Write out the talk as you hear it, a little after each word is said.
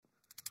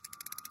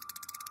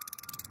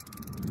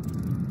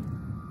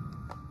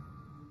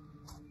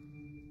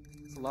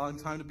a long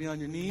time to be on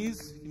your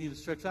knees. You need to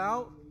stretch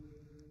out.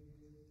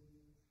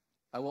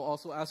 I will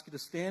also ask you to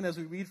stand as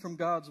we read from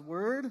God's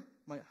word.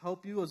 Might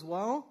help you as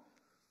well.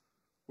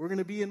 We're going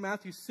to be in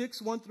Matthew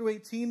 6, 1 through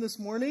 18 this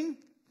morning.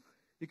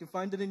 You can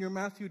find it in your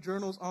Matthew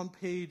journals on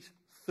page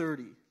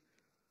 30.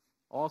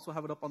 I'll also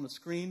have it up on the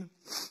screen.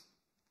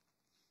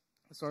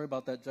 Sorry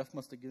about that. Jeff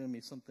must have given me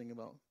something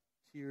about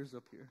tears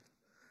up here.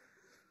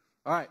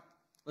 All right.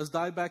 Let's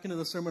dive back into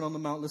the Sermon on the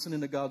Mount,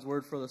 listening to God's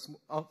word for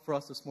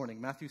us this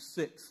morning. Matthew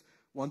 6,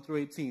 1 through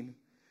 18.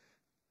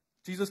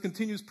 Jesus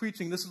continues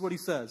preaching. This is what he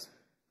says.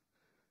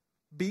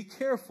 Be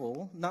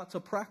careful not to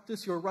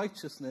practice your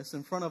righteousness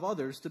in front of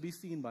others to be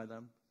seen by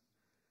them.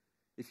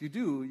 If you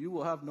do, you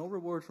will have no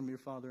reward from your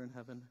Father in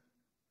heaven.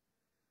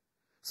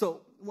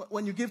 So,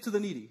 when you give to the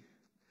needy,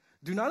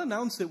 do not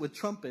announce it with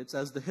trumpets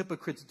as the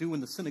hypocrites do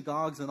in the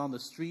synagogues and on the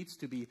streets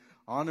to be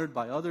honored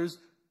by others.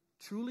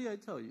 Truly, I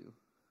tell you,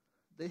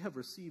 they have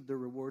received their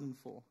reward in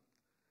full.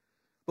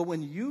 But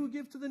when you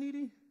give to the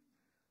needy,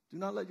 do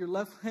not let your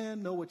left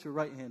hand know what your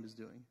right hand is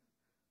doing,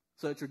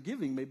 so that your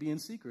giving may be in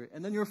secret.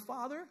 And then your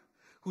Father,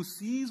 who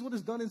sees what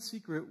is done in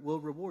secret,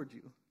 will reward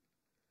you.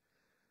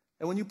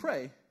 And when you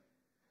pray,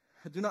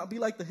 do not be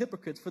like the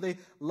hypocrites, for they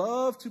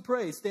love to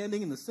pray,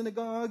 standing in the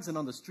synagogues and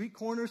on the street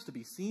corners to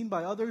be seen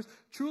by others.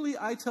 Truly,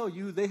 I tell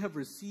you, they have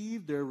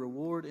received their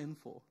reward in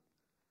full.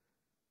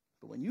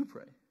 But when you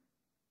pray,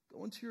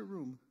 go into your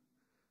room,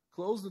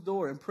 close the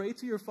door, and pray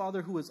to your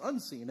Father who is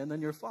unseen, and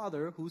then your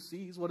Father who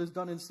sees what is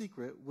done in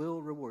secret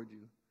will reward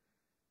you.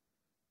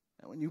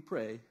 And when you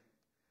pray,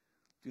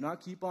 do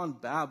not keep on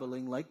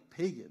babbling like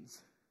pagans.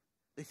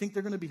 They think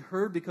they're going to be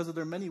heard because of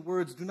their many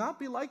words. Do not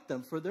be like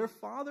them, for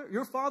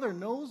your Father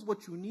knows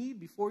what you need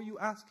before you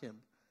ask him.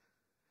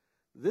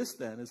 This,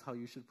 then, is how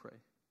you should pray.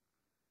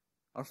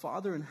 Our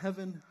Father in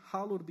heaven,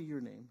 hallowed be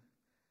your name.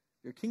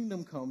 Your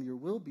kingdom come, your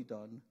will be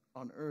done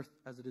on earth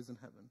as it is in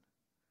heaven.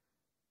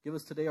 Give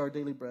us today our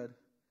daily bread,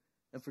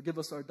 and forgive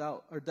us our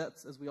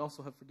debts as we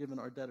also have forgiven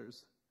our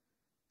debtors.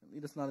 And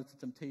lead us not into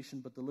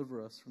temptation, but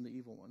deliver us from the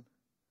evil one.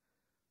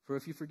 For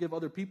if you forgive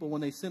other people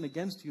when they sin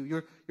against you,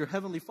 your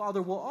heavenly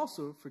Father will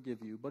also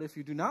forgive you. But if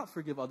you do not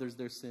forgive others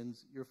their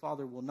sins, your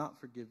Father will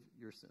not forgive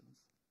your sins.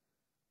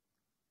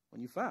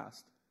 When you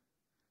fast,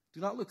 do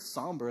not look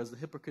somber as the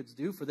hypocrites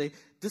do, for they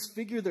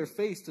disfigure their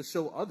face to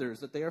show others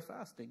that they are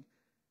fasting.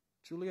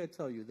 Truly I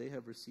tell you, they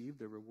have received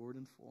their reward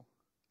in full.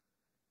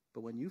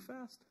 But when you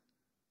fast,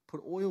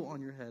 put oil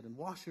on your head and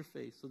wash your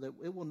face, so that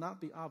it will not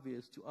be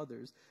obvious to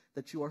others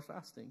that you are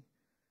fasting,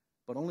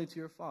 but only to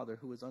your Father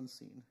who is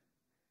unseen.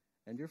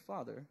 And your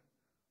Father,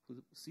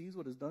 who sees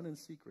what is done in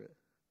secret,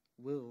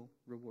 will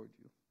reward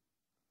you.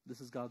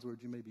 This is God's word.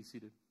 You may be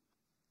seated.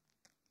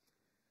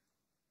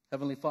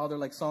 Heavenly Father,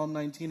 like Psalm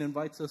 19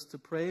 invites us to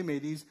pray, may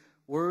these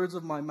words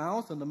of my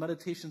mouth and the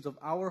meditations of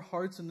our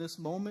hearts in this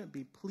moment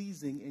be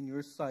pleasing in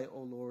your sight,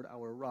 O Lord,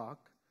 our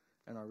rock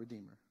and our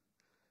Redeemer.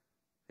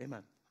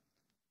 Amen.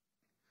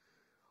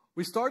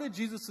 We started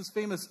Jesus'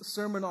 famous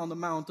Sermon on the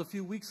Mount a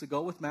few weeks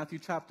ago with Matthew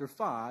chapter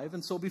 5.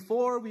 And so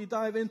before we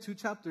dive into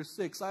chapter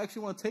 6, I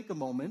actually want to take a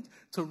moment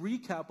to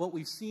recap what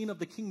we've seen of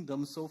the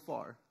kingdom so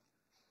far.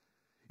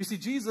 You see,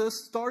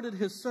 Jesus started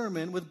his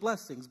sermon with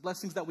blessings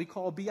that we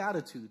call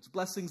beatitudes,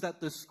 blessings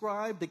that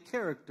describe the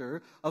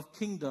character of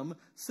kingdom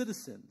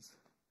citizens.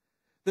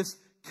 This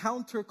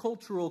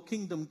countercultural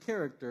kingdom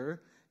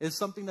character is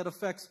something that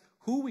affects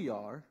who we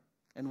are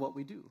and what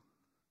we do.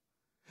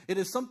 It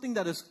is something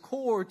that is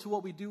core to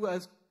what we do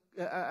as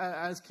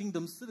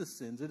kingdom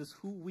citizens. It is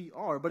who we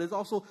are, but it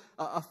also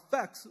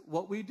affects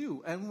what we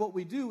do. And what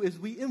we do is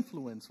we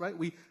influence, right?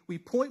 We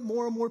point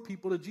more and more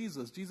people to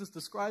Jesus. Jesus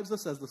describes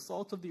us as the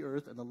salt of the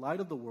earth and the light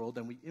of the world,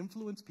 and we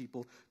influence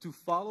people to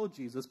follow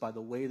Jesus by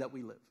the way that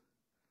we live.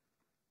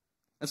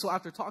 And so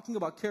after talking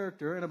about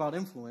character and about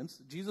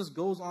influence, Jesus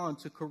goes on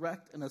to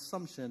correct an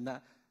assumption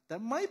that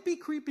might be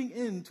creeping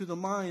into the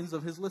minds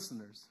of his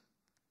listeners.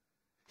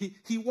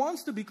 He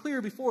wants to be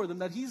clear before them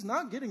that he's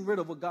not getting rid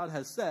of what God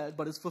has said,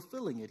 but is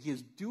fulfilling it. He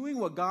is doing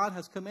what God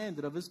has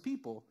commanded of his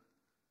people.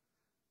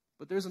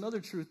 But there's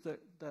another truth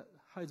that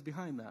hides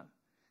behind that.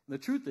 And the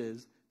truth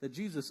is that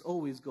Jesus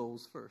always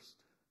goes first.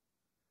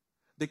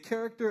 The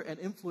character and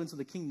influence of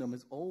the kingdom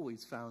is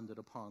always founded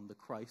upon the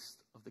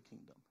Christ of the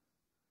kingdom.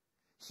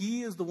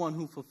 He is the one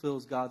who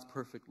fulfills God's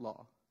perfect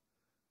law.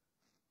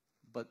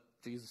 But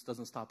Jesus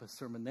doesn't stop his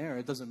sermon there.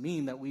 It doesn't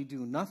mean that we do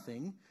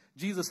nothing.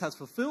 Jesus has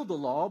fulfilled the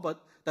law,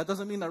 but that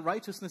doesn't mean that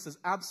righteousness is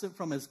absent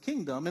from his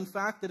kingdom. In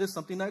fact, it is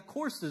something that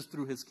courses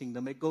through his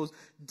kingdom. It goes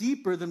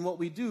deeper than what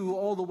we do,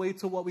 all the way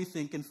to what we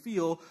think and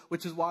feel,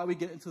 which is why we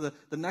get into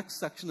the next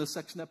section, the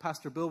section that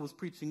Pastor Bill was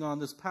preaching on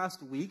this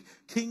past week,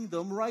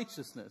 kingdom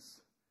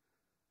righteousness.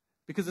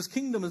 Because this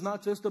kingdom is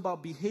not just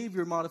about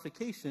behavior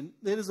modification,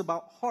 it is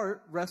about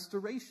heart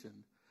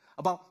restoration,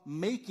 about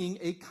making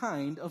a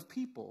kind of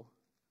people.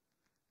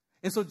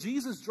 And so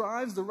Jesus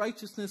drives the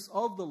righteousness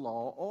of the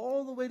law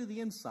all the way to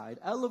the inside,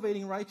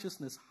 elevating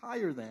righteousness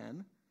higher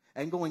than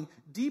and going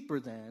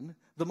deeper than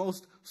the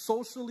most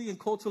socially and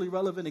culturally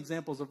relevant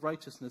examples of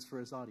righteousness for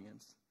his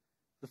audience,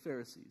 the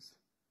Pharisees.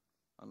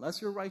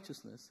 unless your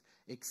righteousness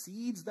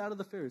exceeds that of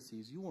the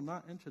Pharisees, you will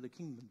not enter the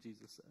kingdom,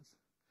 Jesus says.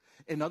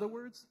 In other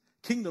words,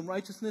 kingdom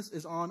righteousness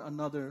is on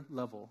another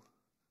level,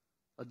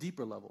 a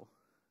deeper level.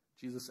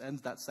 Jesus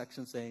ends that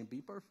section saying,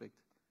 be perfect,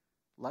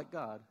 like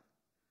God.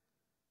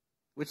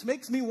 Which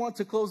makes me want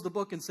to close the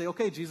book and say,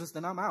 okay, Jesus,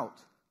 then I'm out.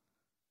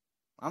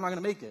 I'm not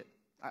going to make it.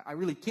 I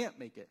really can't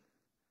make it.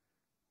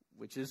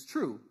 Which is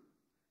true,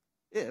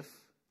 if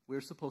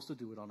we're supposed to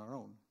do it on our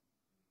own.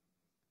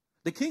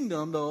 The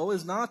kingdom, though,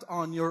 is not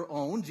on your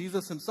own.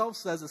 Jesus himself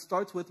says it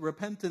starts with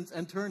repentance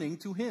and turning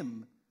to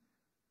him.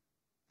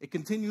 It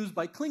continues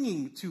by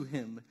clinging to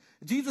him.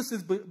 Jesus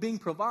is being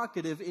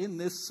provocative in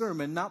this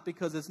sermon, not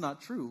because it's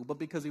not true, but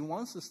because he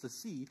wants us to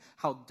see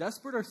how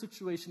desperate our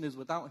situation is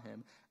without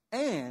him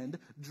and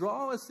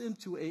draw us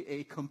into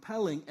a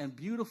compelling and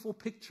beautiful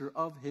picture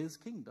of his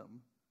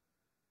kingdom.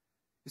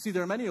 You see,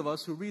 there are many of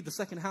us who read the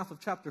second half of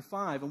chapter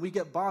 5, and we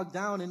get bogged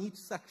down in each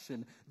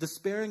section,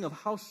 despairing of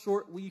how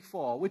short we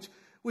fall,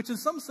 which in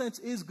some sense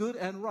is good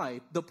and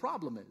right. The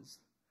problem is,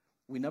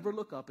 we never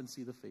look up and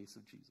see the face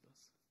of Jesus.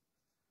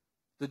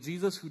 The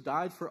Jesus who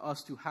died for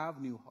us to have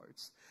new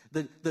hearts.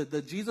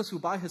 The Jesus who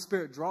by his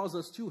Spirit draws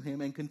us to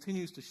him and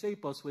continues to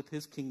shape us with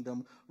his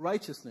kingdom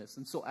righteousness.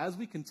 And so as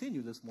we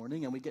continue this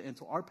morning and we get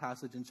into our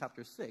passage in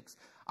chapter 6,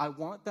 I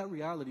want that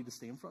reality to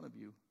stay in front of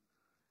you.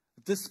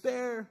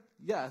 Despair,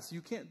 yes,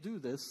 you can't do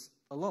this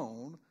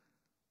alone,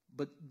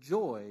 but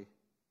joy,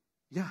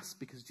 yes,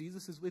 because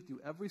Jesus is with you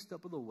every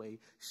step of the way,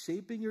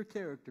 shaping your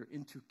character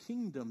into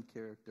kingdom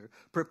character,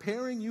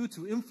 preparing you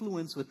to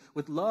influence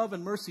with love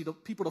and mercy to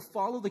people to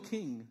follow the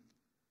King.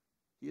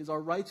 He is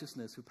our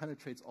righteousness who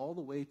penetrates all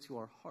the way to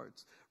our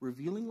hearts,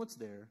 revealing what's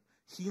there,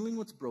 healing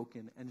what's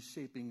broken, and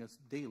shaping us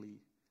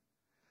daily.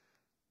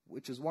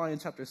 Which is why in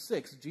chapter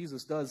 6,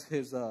 Jesus does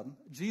his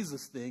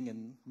Jesus thing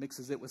and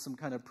mixes it with some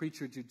kind of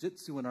preacher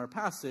jujitsu in our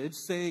passage,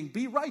 saying,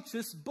 be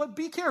righteous, but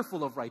be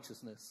careful of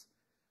righteousness.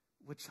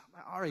 Which,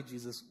 all right,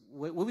 Jesus,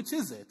 which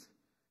is it?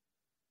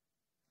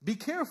 Be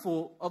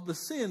careful of the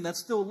sin that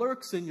still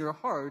lurks in your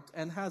heart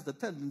and has the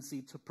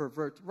tendency to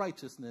pervert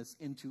righteousness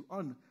into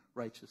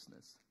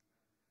unrighteousness.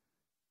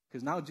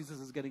 Because now Jesus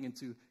is getting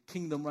into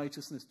kingdom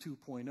righteousness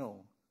 2.0.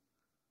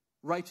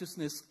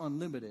 Righteousness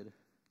unlimited.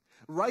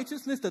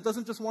 Righteousness that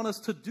doesn't just want us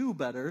to do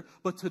better,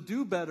 but to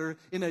do better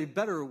in a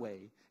better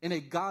way, in a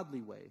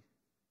godly way.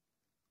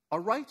 Our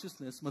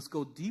righteousness must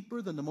go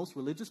deeper than the most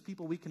religious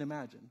people we can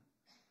imagine.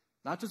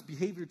 Not just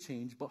behavior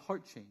change, but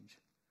heart change.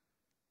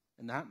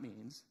 And that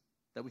means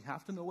that we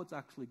have to know what's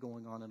actually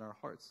going on in our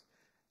hearts.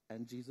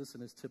 And Jesus, in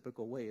his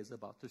typical way, is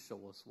about to show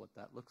us what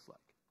that looks like.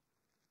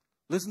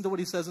 Listen to what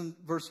he says in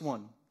verse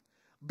 1.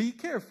 Be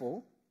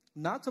careful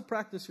not to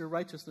practice your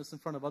righteousness in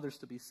front of others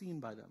to be seen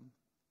by them.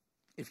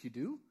 If you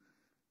do,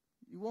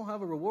 you won't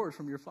have a reward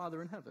from your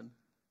Father in heaven.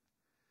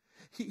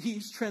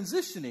 He's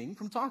transitioning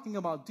from talking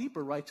about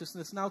deeper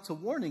righteousness now to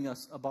warning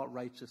us about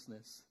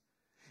righteousness.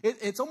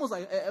 It's almost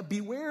like,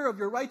 beware of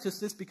your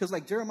righteousness, because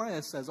like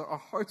Jeremiah says, our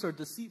hearts are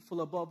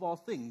deceitful above all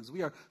things.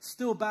 We are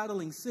still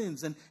battling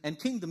sins, and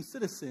kingdom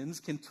citizens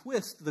can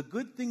twist the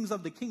good things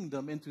of the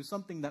kingdom into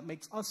something that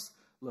makes us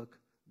look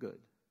good.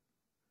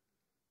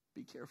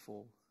 Be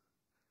careful.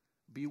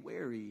 Be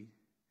wary.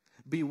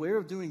 Beware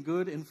of doing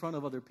good in front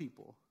of other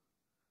people.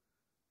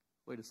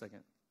 Wait a second.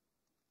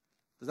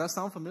 Does that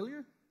sound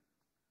familiar?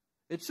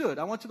 It should.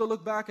 I want you to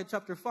look back at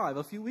chapter 5.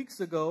 A few weeks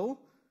ago,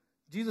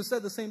 Jesus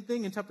said the same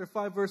thing in chapter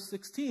 5, verse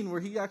 16,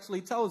 where he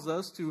actually tells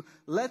us to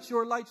let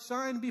your light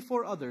shine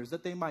before others,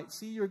 that they might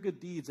see your good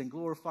deeds and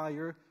glorify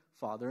your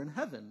Father in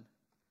heaven.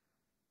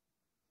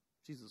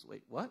 Jesus,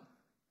 wait, what?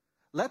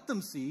 Let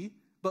them see,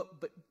 but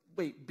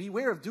wait,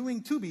 beware of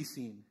doing to be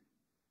seen.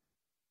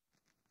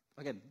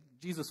 Again,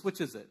 Jesus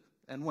switches it.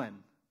 And when?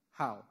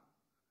 How?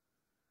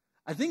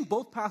 I think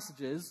both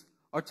passages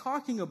are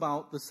talking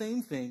about the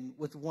same thing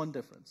with one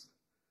difference.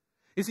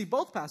 You see,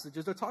 both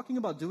passages are talking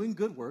about doing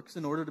good works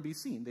in order to be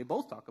seen. They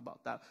both talk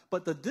about that.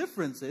 But the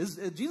difference is,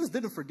 Jesus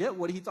didn't forget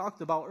what he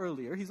talked about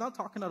earlier. He's not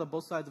talking out of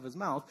both sides of his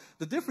mouth.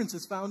 The difference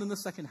is found in the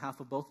second half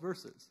of both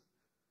verses.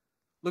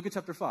 Look at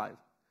chapter 5.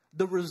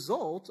 The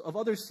result of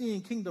others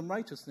seeing kingdom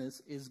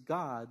righteousness is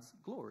God's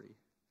glory.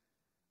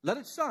 Let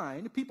it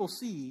shine, people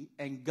see,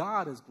 and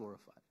God is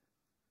glorified.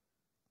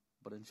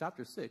 But in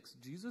chapter 6,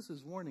 Jesus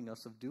is warning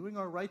us of doing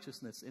our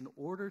righteousness in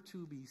order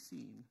to be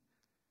seen.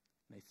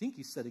 And I think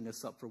he's setting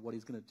us up for what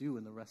he's going to do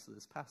in the rest of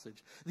this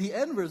passage. The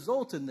end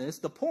result in this,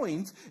 the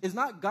point, is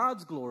not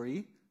God's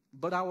glory,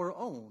 but our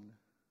own.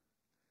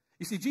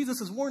 You see,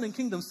 Jesus is warning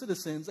kingdom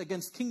citizens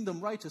against kingdom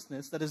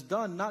righteousness that is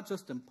done not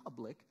just in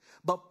public,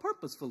 but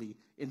purposefully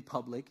in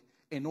public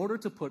in order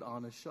to put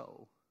on a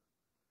show.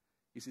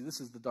 You see, this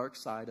is the dark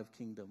side of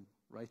kingdom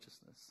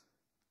righteousness.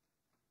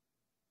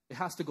 It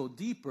has to go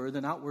deeper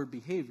than outward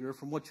behavior,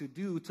 from what you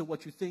do to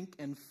what you think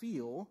and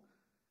feel.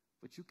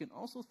 But you can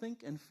also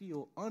think and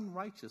feel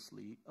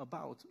unrighteously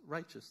about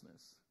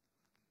righteousness.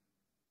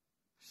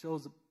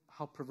 Shows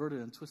how perverted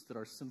and twisted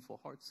our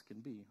sinful hearts can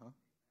be, huh?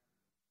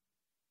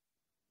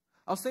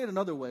 I'll say it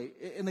another way.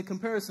 In the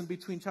comparison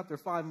between chapter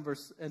 5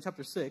 and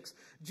chapter 6,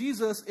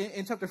 Jesus,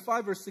 in chapter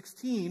 5, verse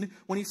 16,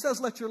 when he says,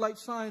 let your light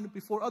shine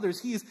before others,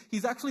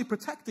 he's actually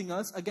protecting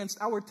us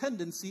against our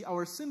tendency,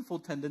 our sinful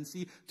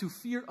tendency to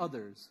fear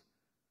others.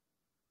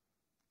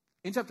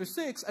 In chapter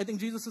 6, I think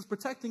Jesus is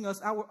protecting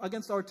us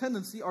against our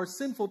tendency, our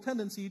sinful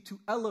tendency to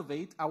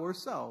elevate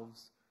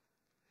ourselves.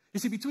 You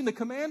see, between the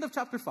command of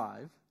chapter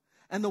 5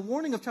 and the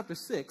warning of chapter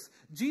 6,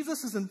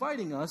 Jesus is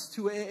inviting us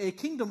to a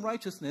kingdom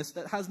righteousness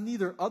that has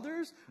neither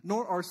others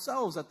nor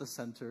ourselves at the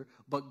center,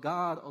 but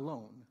God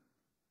alone.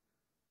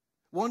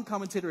 One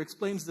commentator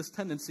explains this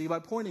tendency by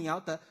pointing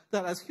out that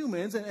as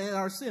humans and in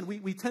our sin,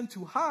 we tend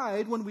to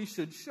hide when we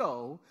should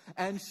show,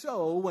 and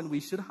show when we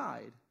should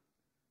hide.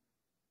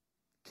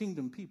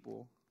 Kingdom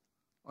people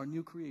are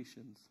new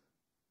creations.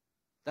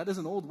 That is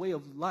an old way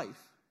of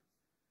life.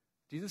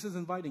 Jesus is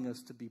inviting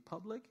us to be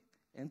public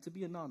and to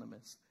be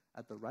anonymous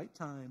at the right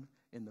time,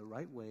 in the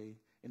right way,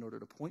 in order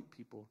to point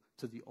people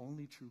to the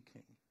only true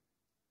King.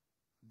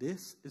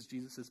 This is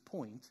Jesus'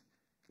 point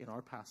in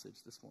our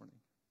passage this morning.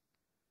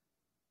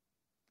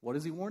 What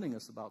is he warning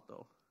us about,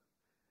 though?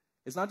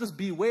 It's not just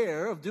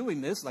beware of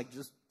doing this, like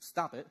just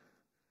stop it.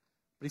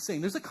 But he's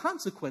saying there's a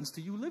consequence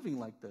to you living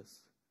like this.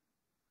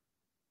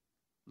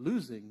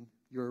 Losing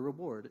your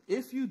reward.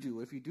 If you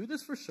do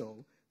this for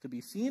show, to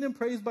be seen and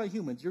praised by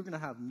humans, you're going to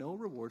have no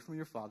reward from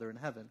your Father in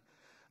heaven.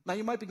 Now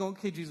you might be going,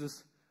 okay,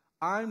 Jesus,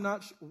 I'm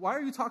not why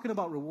are you talking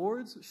about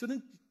rewards?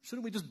 Shouldn't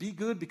we just be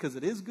good because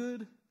it is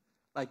good?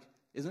 Like,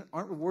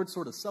 aren't rewards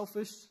sort of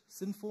selfish,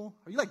 sinful?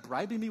 Are you like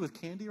bribing me with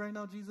candy right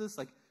now, Jesus?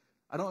 Like,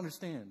 I don't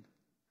understand.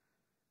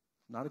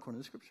 Not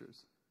according to the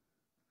scriptures.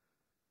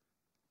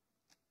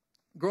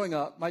 Growing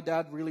up, my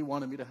dad really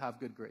wanted me to have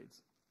good grades.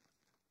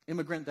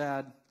 Immigrant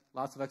dad,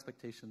 lots of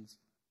expectations,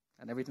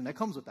 and everything that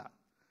comes with that.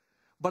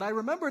 But I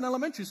remember in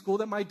elementary school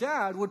that my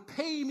dad would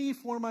pay me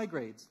for my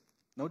grades.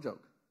 No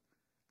joke.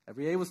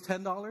 Every A was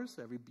 $10,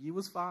 every B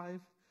was $5,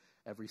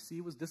 every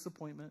C was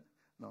disappointment.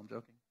 No, I'm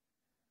joking.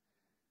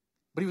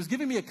 But he was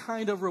giving me a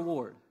kind of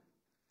reward.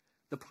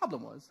 The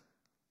problem was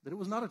that it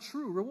was not a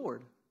true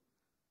reward.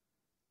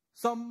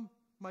 Some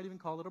might even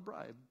call it a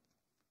bribe.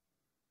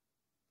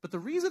 But the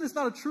reason it's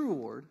not a true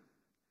reward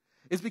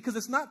is because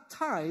it's not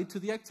tied to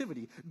the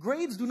activity.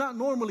 Grades do not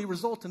normally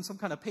result in some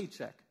kind of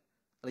paycheck,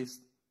 at least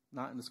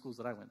not in the schools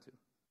that I went to.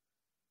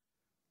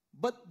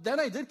 But then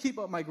I did keep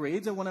up my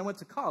grades, and when I went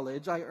to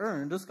college, I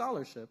earned a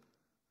scholarship.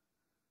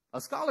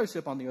 A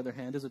scholarship, on the other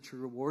hand, is a true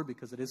reward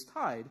because it is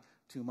tied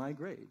to my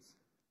grades.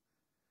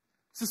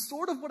 This is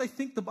sort of what I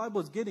think the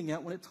Bible is getting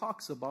at when it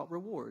talks about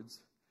rewards.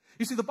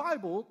 You see, the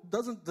Bible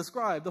doesn't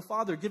describe the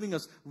Father giving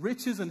us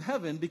riches in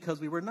heaven because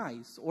we were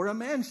nice, or a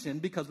mansion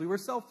because we were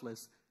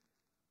selfless.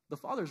 The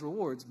Father's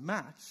rewards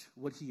match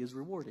what he is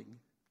rewarding.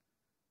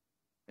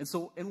 And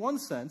so, in one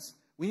sense,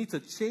 we need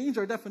to change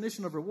our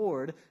definition of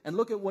reward and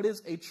look at what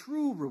is a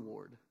true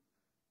reward,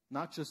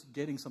 not just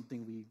getting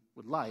something we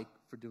would like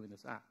for doing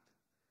this act.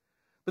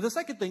 But the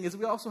second thing is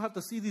we also have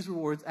to see these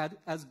rewards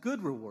as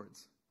good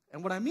rewards.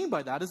 And what I mean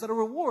by that is that a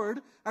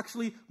reward,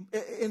 actually,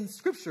 in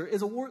Scripture,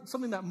 is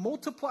something that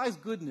multiplies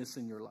goodness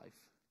in your life.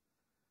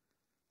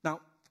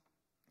 Now,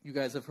 you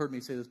guys have heard me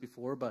say this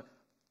before, but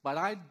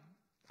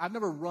I've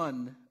never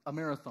run a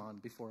marathon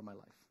before in my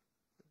life.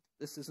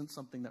 This isn't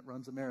something that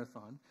runs a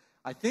marathon.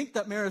 I think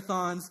that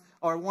marathons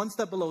are one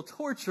step below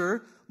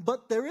torture,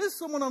 but there is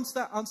someone on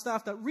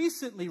staff that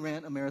recently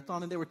ran a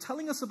marathon, and they were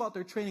telling us about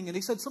their training, and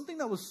they said something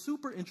that was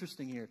super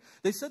interesting here.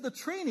 They said the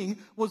training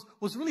was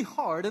really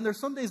hard, and there's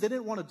some days they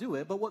didn't want to do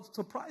it, but what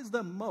surprised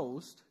them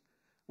most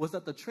was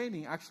that the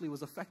training actually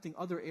was affecting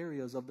other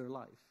areas of their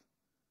life.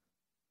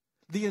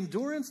 The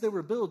endurance they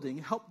were building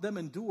helped them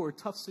endure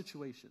tough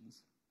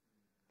situations.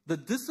 The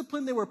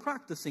discipline they were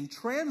practicing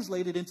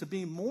translated into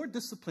being more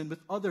disciplined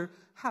with other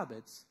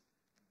habits.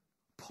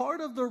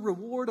 Part of the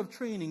reward of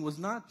training was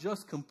not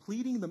just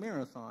completing the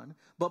marathon,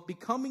 but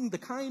becoming the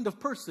kind of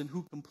person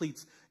who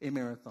completes a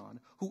marathon,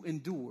 who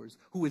endures,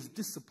 who is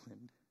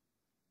disciplined.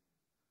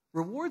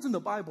 Rewards in the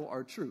Bible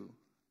are true.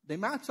 They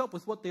match up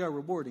with what they are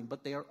rewarding,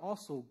 but they are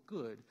also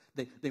good.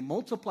 They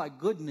multiply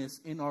goodness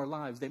in our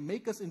lives. They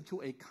make us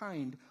into a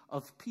kind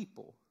of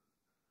people.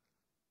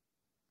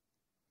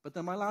 But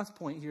then my last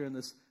point here in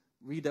this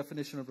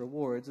redefinition of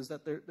rewards is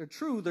that they're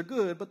true, they're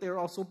good, but they're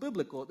also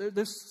biblical.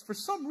 There's for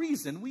some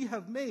reason, we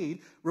have made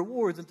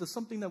rewards into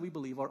something that we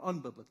believe are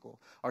unbiblical,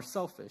 are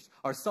selfish,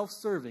 are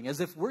self-serving, as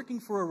if working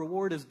for a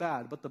reward is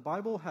bad. But the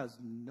Bible has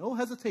no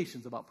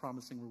hesitations about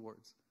promising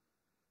rewards.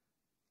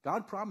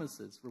 God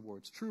promises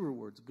rewards, true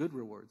rewards, good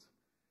rewards.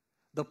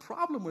 The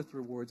problem with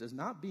rewards is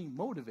not being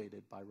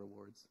motivated by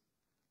rewards.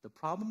 The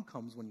problem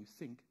comes when you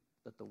think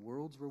that the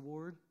world's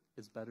reward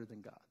is better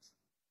than God's.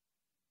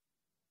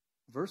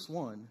 Verse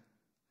 1,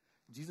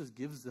 Jesus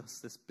gives us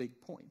this big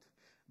point.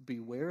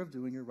 Beware of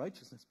doing your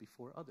righteousness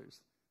before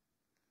others.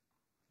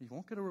 You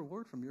won't get a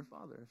reward from your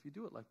Father if you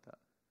do it like that.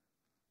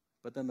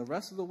 But then the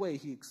rest of the way,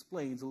 he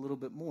explains a little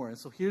bit more. And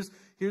so here's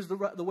the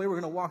way we're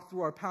going to walk through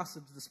our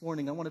passage this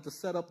morning. I wanted to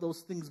set up those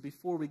things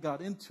before we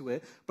got into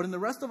it. But in the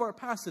rest of our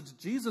passage,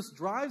 Jesus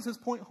drives his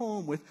point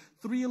home with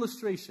three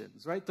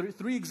illustrations, right?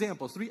 Three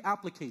examples, three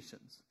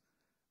applications,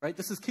 right?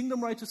 This is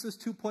Kingdom Righteousness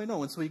 2.0.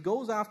 And so he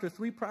goes after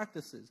three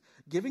practices: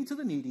 giving to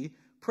the needy,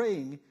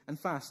 praying, and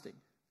fasting.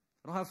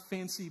 I don't have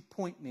fancy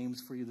point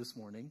names for you this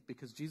morning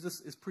because Jesus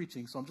is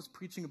preaching. So I'm just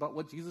preaching about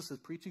what Jesus is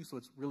preaching, so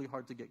it's really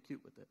hard to get cute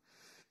with it.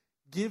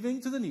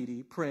 Giving to the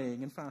needy,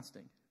 praying, and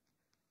fasting.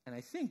 And I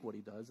think what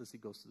he does as he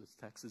goes through this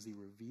text is he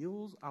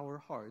reveals our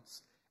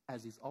hearts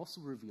as he's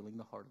also revealing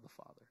the heart of the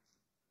Father.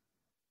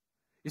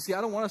 You see,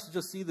 I don't want us to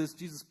just see this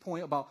Jesus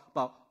point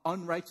about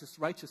unrighteous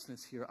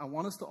righteousness here. I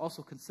want us to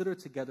also consider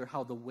together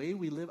how the way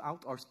we live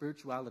out our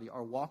spirituality,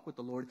 our walk with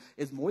the Lord,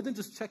 is more than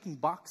just checking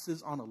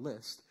boxes on a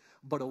list,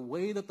 but a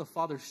way that the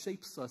Father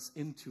shapes us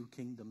into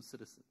kingdom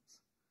citizens.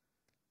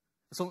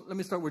 So let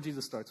me start where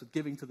Jesus starts, with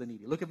giving to the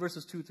needy. Look at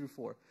verses 2 through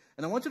 4.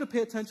 And I want you to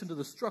pay attention to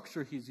the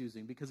structure he's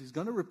using, because he's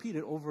going to repeat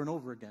it over and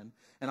over again.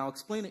 And I'll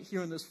explain it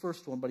here in this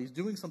first one, but he's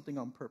doing something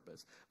on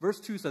purpose. Verse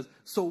 2 says,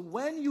 so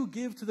when you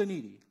give to the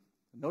needy,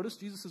 notice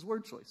Jesus'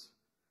 word choice.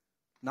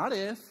 Not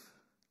if,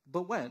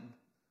 but when.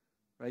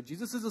 Right?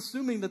 Jesus is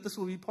assuming that this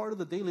will be part of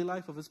the daily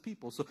life of his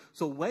people.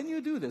 So when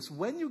you do this,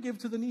 when you give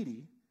to the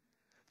needy,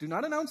 do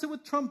not announce it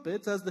with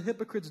trumpets as the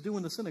hypocrites do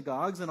in the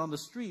synagogues and on the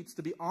streets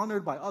to be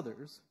honored by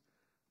others.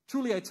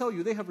 Truly, I tell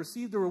you, they have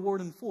received a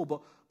reward in full.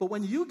 But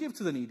when you give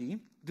to the needy,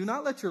 do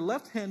not let your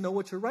left hand know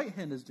what your right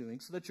hand is doing,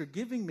 so that your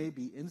giving may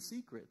be in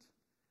secret.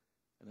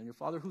 And then your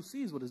Father who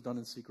sees what is done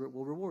in secret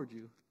will reward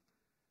you.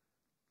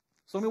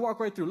 So let me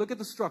walk right through. Look at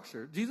the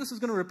structure. Jesus is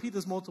going to repeat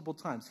this multiple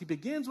times. He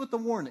begins with the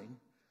warning,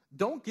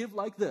 don't give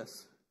like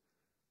this.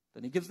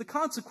 Then he gives the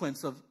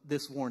consequence of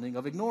this warning,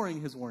 of ignoring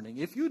his warning.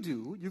 If you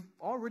do, you've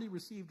already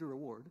received a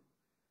reward.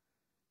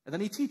 And then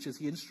he teaches,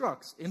 he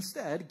instructs,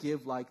 instead,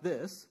 give like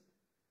this.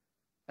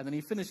 And then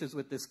he finishes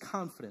with this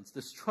confidence,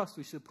 this trust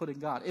we should put in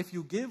God. If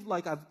you give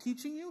like I'm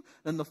teaching you,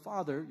 then the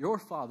Father, your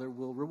Father,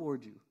 will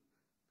reward you.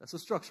 That's the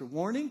structure.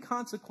 Warning,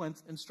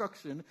 consequence,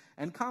 instruction,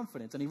 and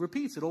confidence. And he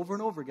repeats it over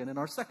and over again in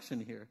our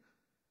section here.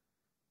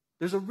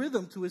 There's a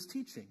rhythm to his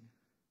teaching.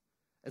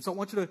 And so I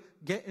want you to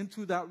get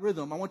into that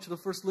rhythm. I want you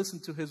to first listen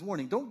to his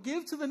warning. Don't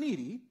give to the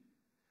needy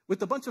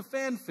with a bunch of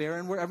fanfare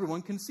and where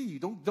everyone can see you.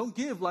 Don't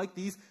give like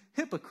these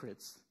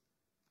hypocrites.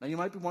 Now, you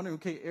might be wondering,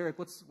 okay, Eric,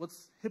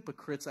 what's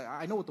hypocrites?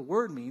 I know what the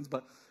word means,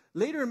 but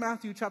later in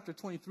Matthew chapter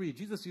 23,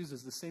 Jesus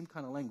uses the same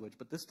kind of language,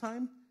 but this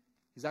time,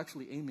 he's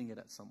actually aiming it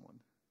at someone.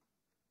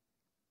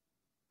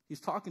 He's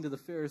talking to the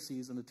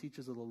Pharisees and the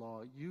teachers of the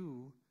law,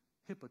 you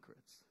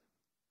hypocrites.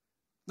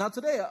 Now,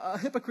 today, a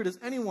hypocrite is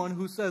anyone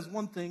who says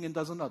one thing and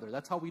does another.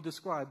 That's how we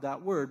describe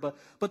that word.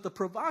 But the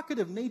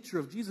provocative nature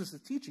of Jesus'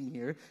 teaching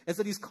here is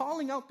that he's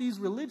calling out these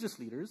religious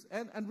leaders,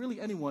 and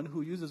really anyone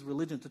who uses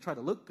religion to try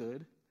to look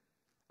good,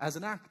 as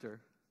an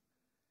actor,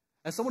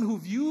 as someone who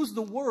views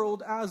the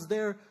world as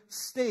their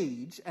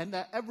stage and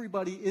that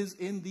everybody is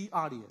in the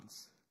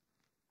audience,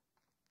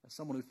 as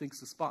someone who thinks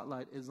the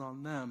spotlight is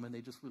on them and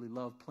they just really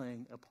love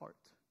playing a part,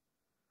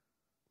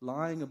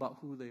 lying about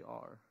who they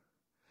are,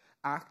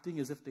 acting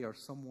as if they are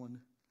someone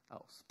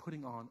else,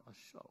 putting on a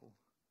show.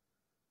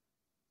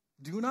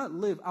 Do not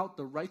live out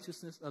the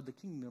righteousness of the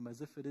kingdom as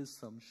if it is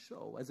some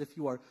show, as if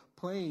you are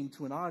playing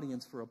to an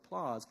audience for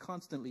applause,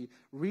 constantly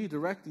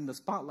redirecting the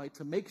spotlight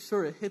to make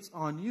sure it hits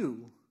on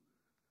you.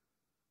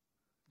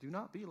 Do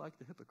not be like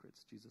the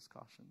hypocrites, Jesus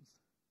cautions.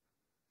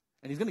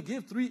 And he's going to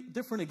give 3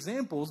 different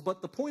examples,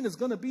 but the point is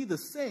going to be the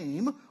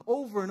same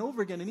over and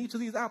over again in each of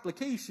these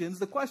applications.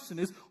 The question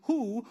is,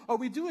 who are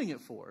we doing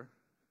it for?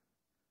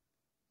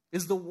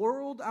 Is the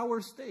world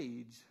our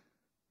stage?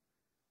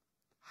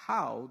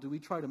 How do we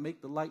try to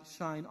make the light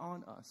shine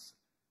on us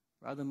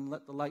rather than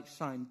let the light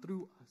shine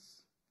through us?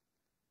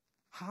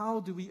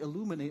 How do we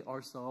illuminate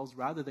ourselves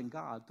rather than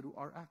God through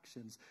our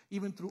actions,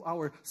 even through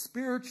our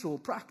spiritual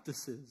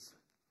practices?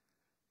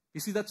 You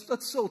see, that's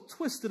so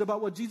twisted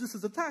about what Jesus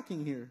is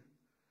attacking here.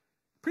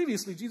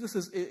 Previously, Jesus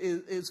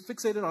is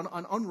fixated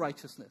on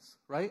unrighteousness,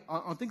 right?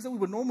 On things that we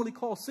would normally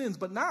call sins.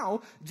 But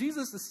now,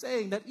 Jesus is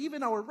saying that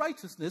even our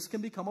righteousness can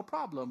become a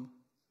problem.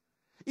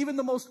 Even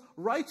the most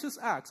righteous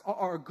acts,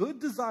 our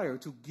good desire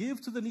to give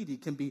to the needy,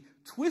 can be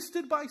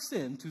twisted by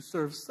sin to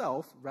serve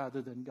self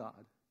rather than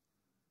God.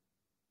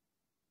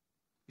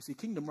 You see,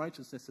 kingdom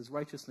righteousness is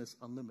righteousness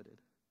unlimited.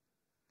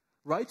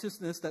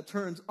 Righteousness that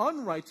turns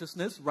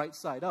unrighteousness right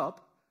side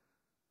up,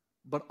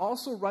 but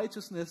also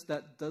righteousness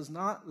that does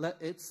not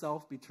let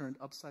itself be turned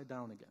upside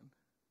down again.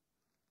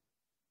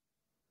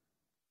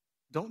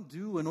 Don't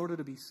do in order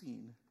to be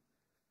seen.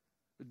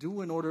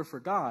 Do in order for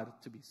God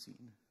to be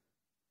seen.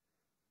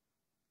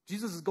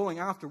 Jesus is going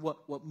after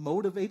what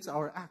motivates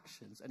our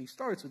actions, and he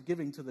starts with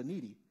giving to the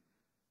needy.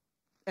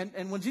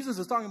 And when Jesus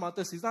is talking about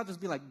this, he's not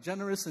just being like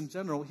generous in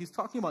general. He's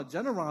talking about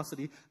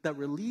generosity that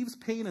relieves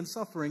pain and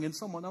suffering in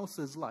someone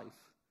else's life.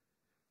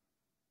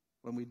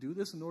 When we do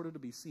this in order to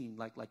be seen,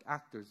 like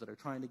actors that are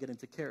trying to get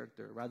into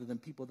character, rather than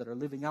people that are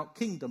living out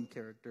kingdom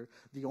character,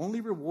 the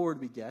only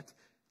reward we get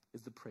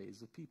is the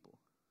praise of people.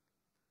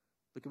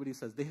 Look at what he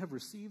says. They have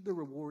received the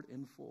reward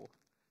in full.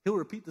 He'll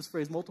repeat this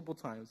phrase multiple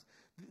times.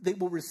 They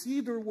will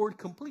receive the reward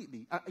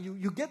completely.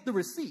 You get the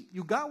receipt.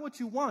 You got what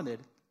you wanted.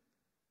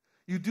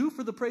 You do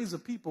for the praise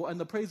of people, and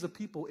the praise of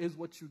people is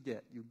what you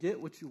get. You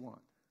get what you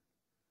want.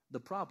 The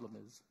problem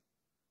is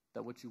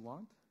that what you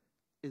want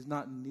is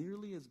not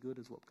nearly as good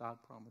as what God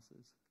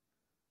promises.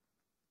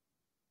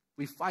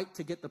 We fight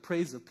to get the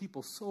praise of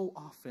people so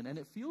often, and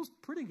it feels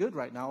pretty good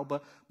right now,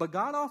 but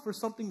God offers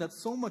something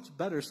that's so much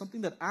better,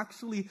 something that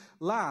actually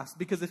lasts.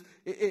 Because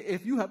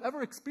if you have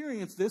ever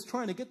experienced this,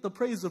 trying to get the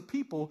praise of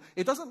people,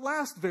 it doesn't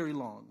last very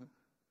long.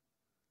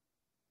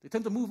 They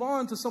tend to move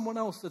on to someone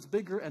else that's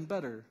bigger and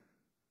better.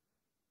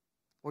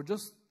 Or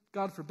just,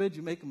 God forbid,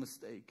 you make a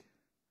mistake.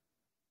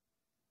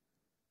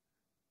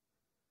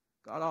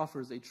 God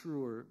offers a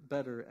truer,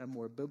 better, and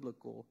more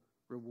biblical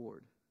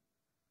reward.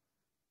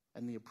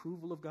 And the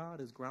approval of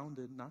God is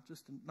grounded not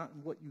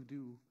in what you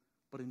do,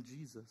 but in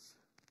Jesus.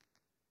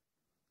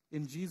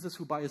 In Jesus,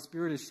 who by his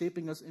Spirit is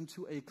shaping us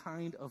into a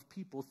kind of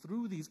people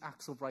through these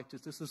acts of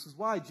righteousness. This is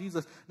why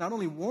Jesus not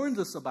only warns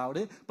us about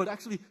it, but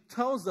actually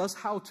tells us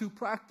how to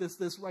practice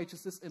this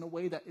righteousness in a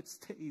way that it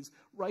stays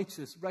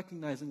righteous,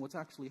 recognizing what's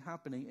actually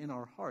happening in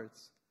our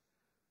hearts.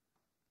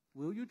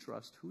 Will you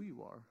trust who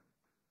you are,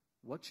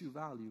 what you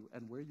value,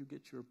 and where you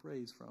get your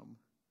praise from?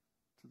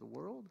 To the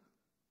world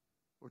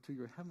or to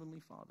your heavenly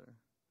Father?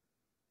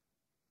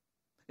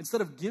 Instead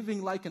of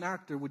giving like an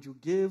actor, would you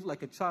give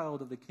like a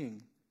child of the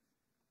King,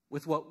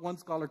 with what one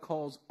scholar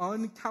calls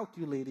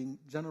uncalculating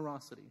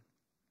generosity?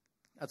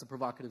 That's a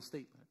provocative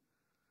statement.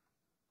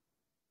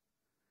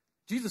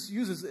 Jesus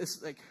uses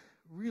this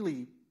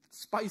really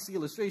spicy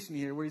illustration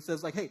here where he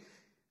says hey,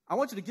 I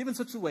want you to give in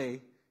such a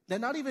way that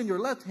not even your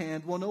left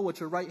hand will know what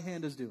your right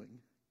hand is doing.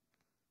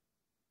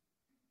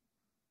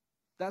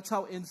 That's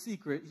how in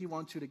secret he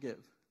wants you to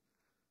give.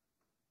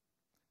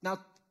 Now,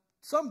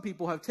 some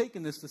people have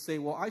taken this to say,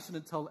 well, I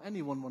shouldn't tell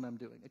anyone what I'm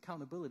doing.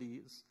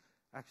 Accountability is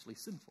actually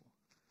sinful.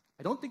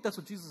 I don't think that's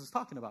what Jesus is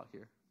talking about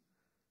here.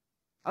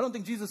 I don't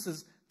think Jesus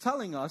is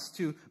telling us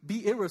to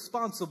be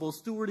irresponsible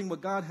stewarding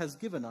what God has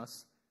given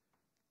us.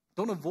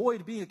 Don't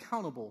avoid being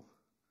accountable.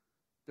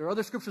 There are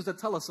other scriptures that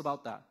tell us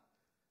about that.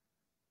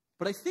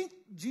 But I think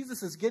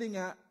Jesus is getting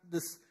at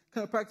this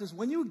kind of practice.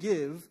 When you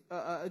give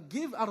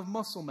out of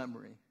muscle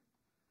memory.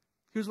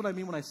 Here's what I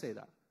mean when I say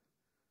that.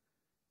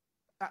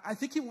 I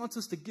think he wants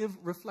us to give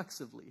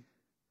reflexively.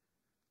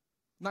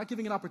 Not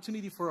giving an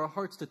opportunity for our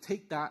hearts to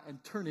take that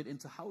and turn it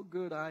into how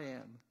good I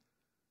am.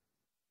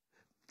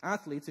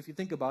 Athletes, if you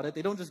think about it,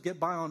 they don't just get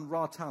by on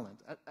raw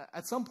talent.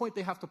 At some point,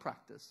 they have to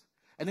practice.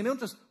 And they don't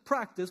just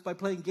practice by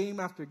playing game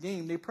after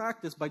game. They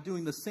practice by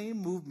doing the same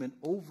movement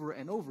over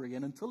and over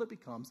again until it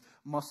becomes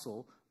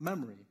muscle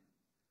memory.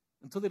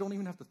 Until they don't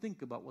even have to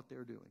think about what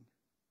they're doing.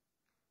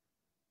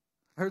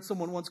 I heard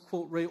someone once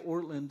quote Ray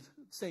Ortland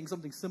saying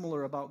something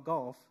similar about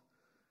golf.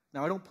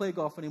 Now, I don't play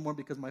golf anymore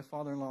because my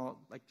father-in-law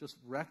just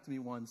wrecked me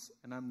once,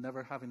 and I'm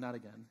never having that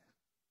again.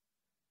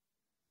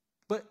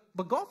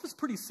 But golf is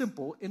pretty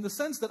simple in the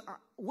sense that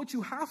what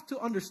you have to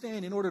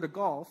understand in order to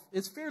golf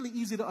is fairly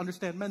easy to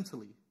understand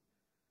mentally.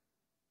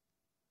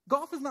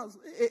 Golf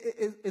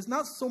is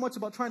not so much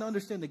about trying to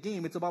understand the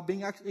game. It's about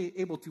being actually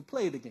able to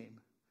play the game.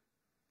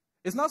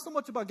 It's not so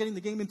much about getting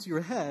the game into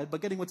your head,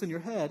 but getting what's in your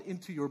head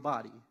into your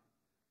body.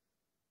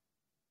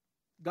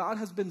 God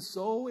has been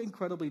so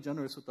incredibly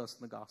generous with us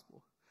in the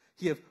gospel.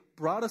 He has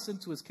brought us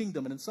into his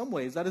kingdom, and in some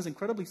ways, that is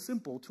incredibly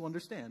simple to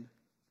understand.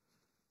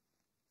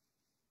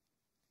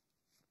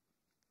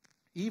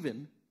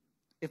 Even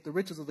if the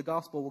riches of the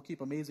gospel will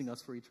keep amazing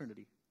us for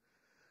eternity.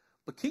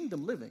 But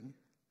kingdom living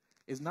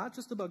is not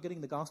just about getting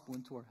the gospel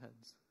into our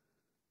heads.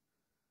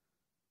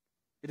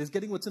 It is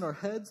getting what's in our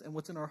heads and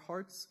what's in our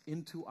hearts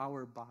into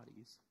our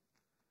bodies.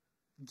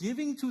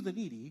 Giving to the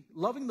needy,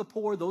 loving the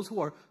poor, those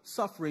who are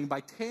suffering by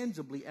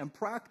tangibly and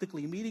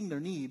practically meeting their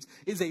needs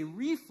is a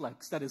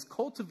reflex that is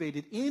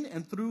cultivated in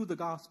and through the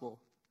gospel.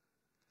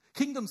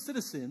 Kingdom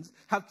citizens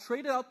have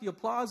traded out the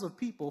applause of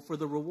people for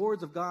the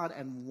rewards of God,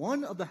 and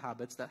one of the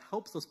habits that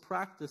helps us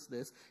practice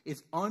this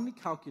is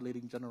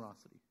uncalculating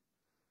generosity.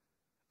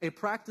 A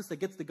practice that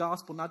gets the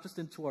gospel not just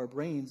into our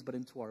brains, but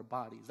into our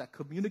bodies, that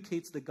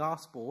communicates the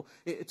gospel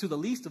to the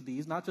least of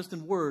these, not just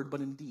in word, but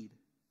in deed.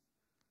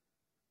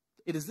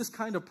 It is this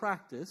kind of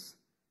practice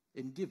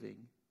in giving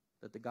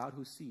that the God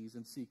who sees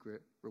in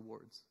secret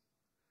rewards.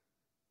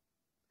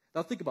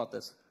 Now think about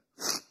this.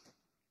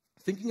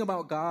 Thinking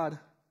about God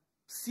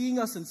seeing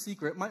us in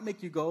secret might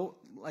make you go,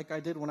 like I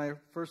did when I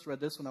first read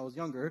this when I was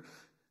younger,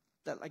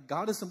 that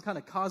God is some kind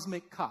of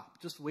cosmic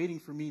cop just waiting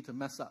for me to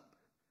mess up.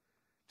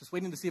 Just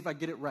waiting to see if I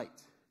get it right.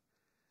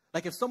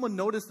 If someone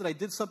noticed that I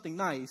did something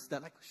nice,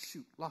 that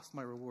shoot, lost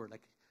my reward.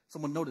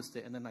 Someone noticed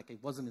it and then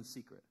it wasn't in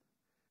secret.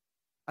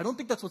 I don't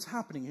think that's what's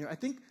happening here. I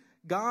think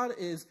God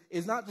is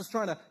not just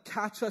trying to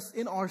catch us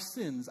in our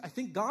sins. I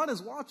think God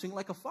is watching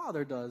like a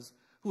father does,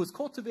 who is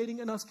cultivating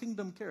in us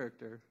kingdom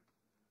character.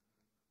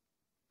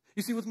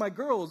 You see, with my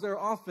girls, there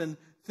are often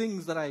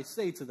things that I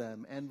say to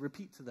them and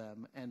repeat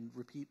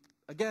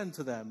again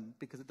to them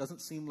because it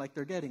doesn't seem like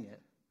they're getting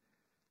it.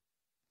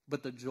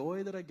 But the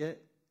joy that I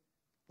get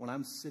when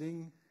I'm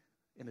sitting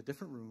in a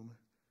different room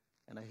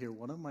and I hear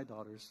one of my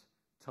daughters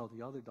tell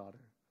the other daughter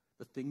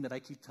the thing that I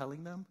keep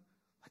telling them,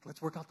 like,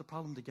 let's work out the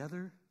problem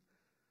together.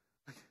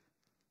 Like,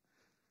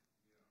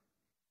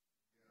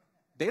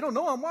 they don't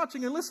know I'm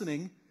watching and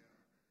listening,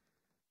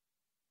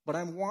 but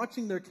I'm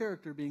watching their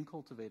character being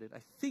cultivated.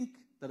 I think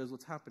that is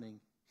what's happening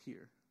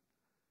here.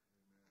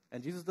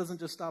 And Jesus doesn't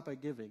just stop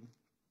at giving.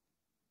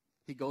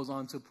 He goes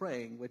on to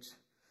praying, which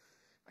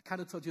I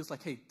kind of told Jesus,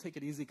 like, hey, take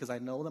it easy because I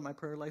know that my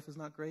prayer life is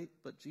not great.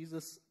 But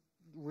Jesus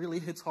really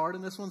hits hard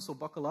in this one, so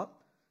buckle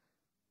up.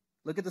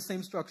 Look at the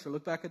same structure.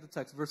 Look back at the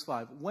text, verse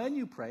 5. When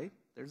you pray,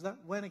 there's that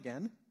when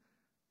again.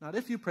 Not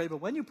if you pray,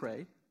 but when you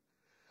pray.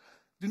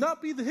 Do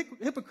not be the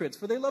hypocrites,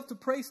 for they love to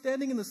pray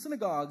standing in the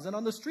synagogues and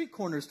on the street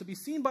corners to be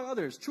seen by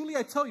others. Truly,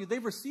 I tell you,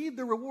 they've received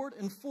their reward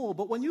in full.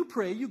 But when you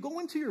pray, you go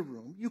into your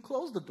room, you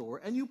close the door,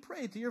 and you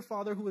pray to your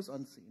Father who is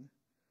unseen.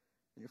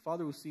 And your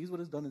Father who sees what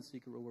is done in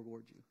secret will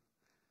reward you.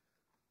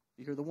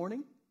 You hear the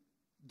warning?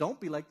 Don't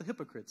be like the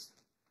hypocrites,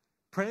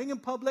 praying in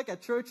public,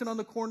 at church, and on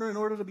the corner in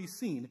order to be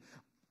seen.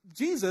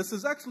 Jesus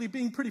is actually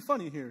being pretty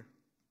funny here.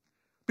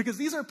 Because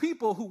these are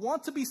people who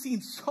want to be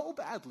seen so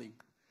badly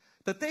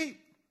that they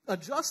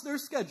adjust their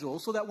schedule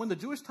so that when the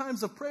Jewish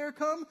times of prayer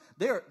come,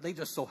 they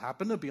just so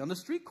happen to be on the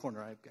street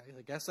corner,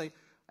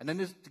 and then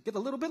just get a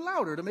little bit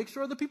louder to make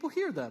sure other people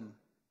hear them.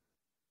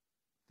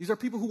 These are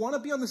people who want to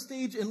be on the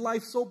stage in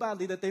life so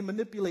badly that they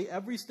manipulate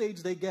every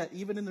stage they get,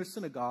 even in their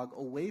synagogue,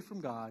 away from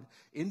God,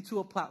 into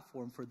a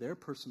platform for their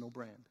personal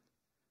brand.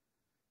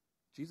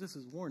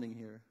 Jesus' warning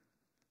here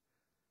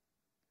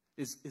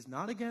is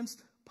not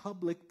against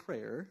public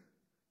prayer,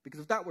 because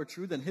if that were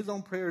true, then his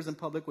own prayers in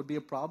public would be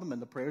a problem,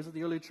 and the prayers of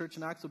the early church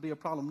in Acts would be a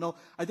problem. No,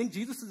 I think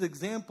Jesus'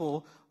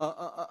 example,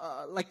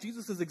 like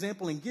Jesus'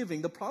 example in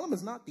giving, the problem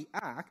is not the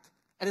act,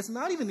 and it's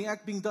not even the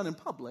act being done in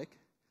public.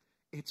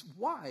 It's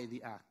why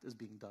the act is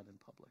being done in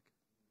public.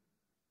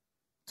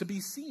 To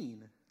be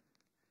seen.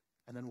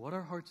 And then what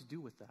our hearts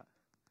do with that.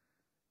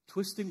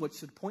 Twisting what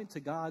should point to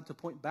God to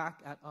point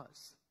back at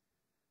us.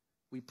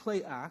 We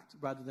play act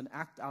rather than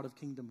act out of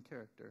kingdom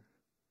character.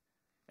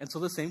 And so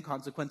the same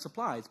consequence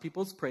applies.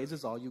 People's praise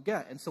is all you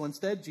get. And so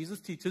instead, Jesus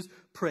teaches,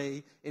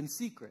 pray in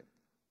secret.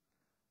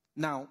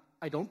 Now,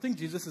 I don't think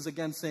Jesus is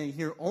again saying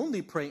here,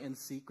 only pray in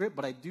secret,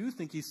 but I do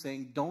think he's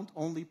saying, don't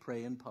only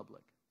pray in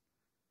public.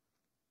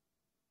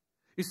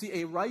 You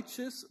see, a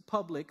righteous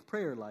public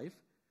prayer life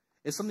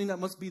is something that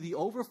must be the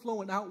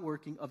overflow and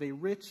outworking of a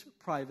rich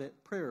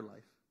private prayer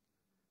life.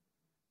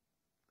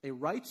 A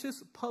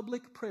righteous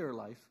public prayer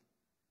life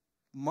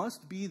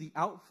must be the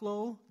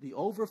outflow, the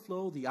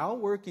overflow, the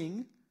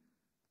outworking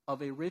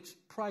of a rich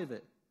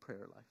private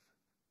prayer life.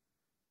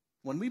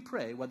 When we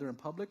pray, whether in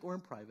public or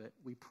in private,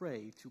 we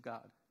pray to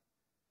God.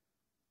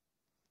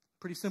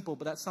 Pretty simple,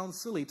 but that sounds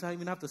silly to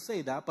even have to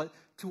say that, but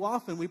too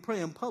often we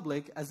pray in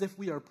public as if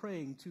we are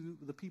praying to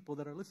the people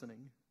that are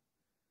listening.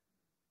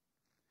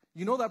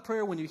 You know that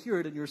prayer when you hear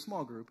it in your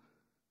small group.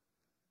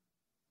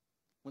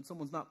 When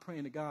someone's not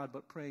praying to God,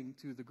 but praying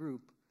to the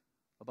group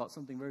about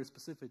something very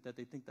specific that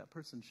they think that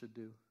person should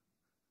do.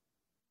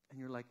 And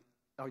you're like,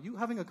 are you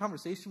having a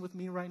conversation with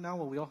me right now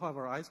while we all have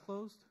our eyes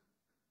closed?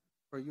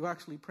 Or are you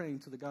actually praying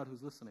to the God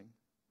who's listening?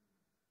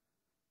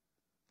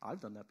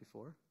 I've done that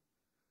before.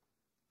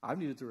 I've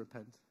needed to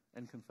repent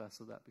and confess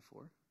of that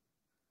before.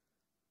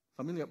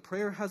 Familia,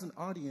 prayer has an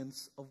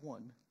audience of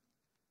one,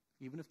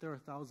 even if there are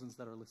thousands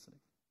that are listening.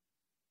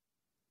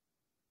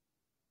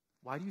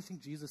 Why do you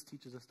think Jesus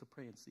teaches us to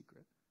pray in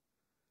secret?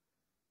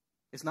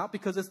 It's not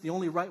because it's the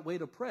only right way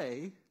to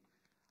pray.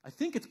 I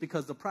think it's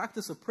because the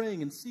practice of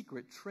praying in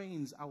secret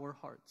trains our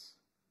hearts.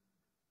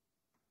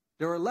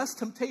 There are less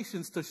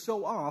temptations to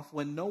show off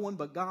when no one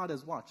but God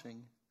is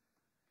watching.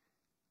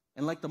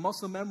 And like the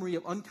muscle memory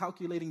of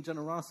uncalculating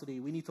generosity,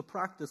 we need to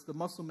practice the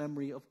muscle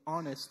memory of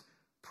honest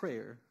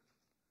prayer.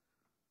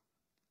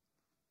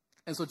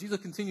 And so Jesus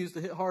continues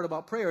to hit hard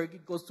about prayer.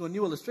 It goes to a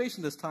new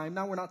illustration this time.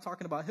 Now we're not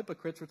talking about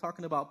hypocrites, we're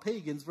talking about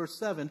pagans. Verse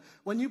 7,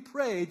 when you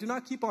pray, do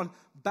not keep on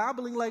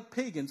babbling like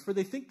pagans, for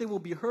they think they will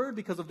be heard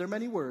because of their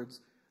many words.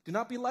 Do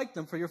not be like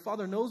them, for your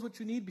Father knows what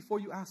you need before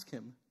you ask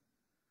him.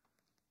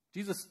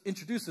 Jesus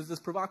introduces this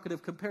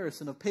provocative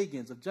comparison of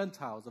pagans, of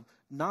Gentiles, of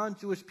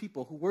non-Jewish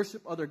people who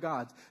worship other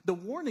gods. The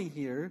warning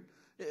here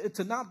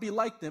to not be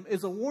like them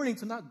is a warning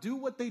to not do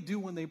what they do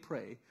when they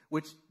pray,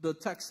 which the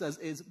text says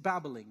is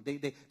babbling.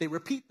 They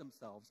repeat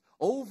themselves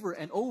over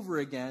and over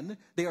again.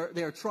 They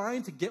are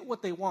trying to get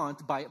what they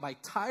want by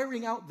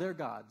tiring out their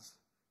gods.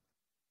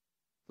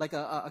 Like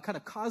a kind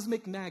of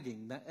cosmic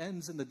nagging that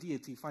ends in the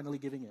deity finally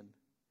giving in.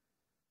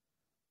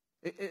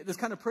 This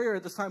kind of prayer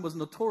at this time was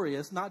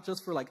notorious, not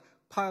just for like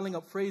piling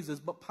up phrases,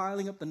 but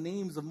piling up the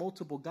names of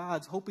multiple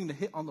gods, hoping to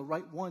hit on the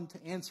right one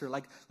to answer,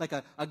 like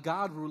a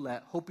God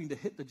roulette, hoping to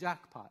hit the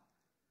jackpot.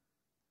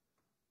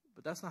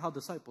 But that's not how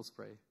disciples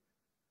pray.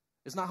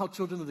 It's not how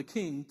children of the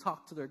King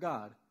talk to their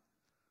God.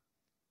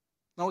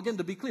 Now, again,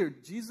 to be clear,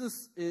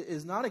 Jesus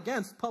is not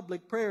against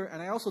public prayer,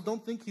 and I also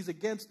don't think he's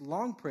against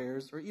long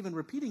prayers or even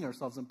repeating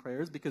ourselves in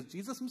prayers, because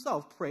Jesus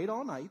himself prayed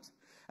all night,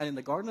 and in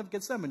the Garden of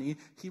Gethsemane,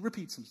 he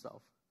repeats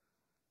himself.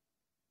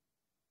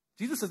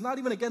 Jesus is not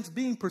even against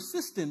being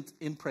persistent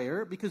in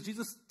prayer, because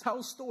Jesus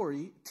tells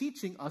story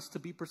teaching us to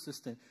be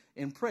persistent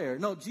in prayer.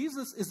 No,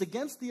 Jesus is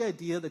against the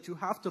idea that you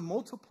have to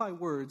multiply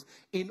words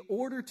in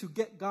order to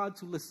get God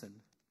to listen.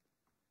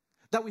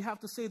 That we have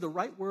to say the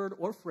right word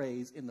or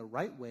phrase in the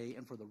right way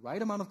and for the right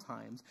amount of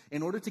times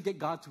in order to get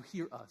God to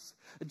hear us.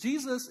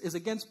 Jesus is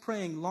against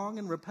praying long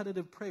and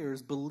repetitive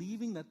prayers,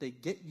 believing that they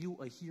get you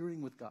a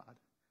hearing with God.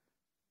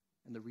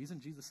 And the reason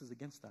Jesus is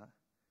against that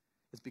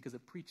is because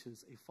it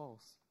preaches a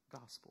false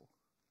gospel.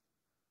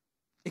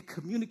 It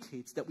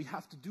communicates that we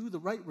have to do the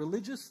right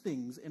religious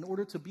things in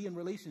order to be in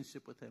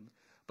relationship with him.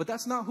 But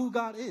that's not who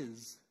God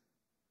is.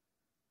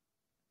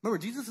 Remember,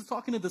 Jesus is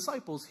talking to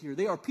disciples here.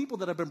 They are people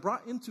that have been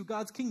brought into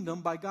God's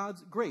kingdom by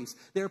God's grace.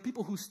 They are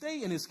people who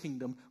stay in his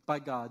kingdom by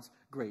God's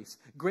grace.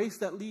 Grace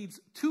that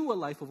leads to a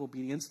life of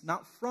obedience,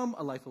 not from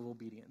a life of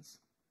obedience.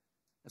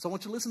 And so I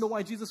want you to listen to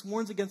why Jesus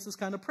warns against this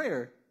kind of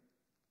prayer.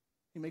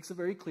 He makes a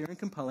very clear and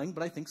compelling,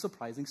 but I think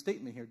surprising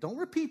statement here. Don't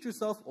repeat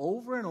yourself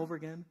over and over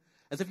again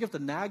as if you have to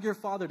nag your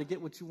Father to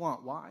get what you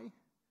want. Why?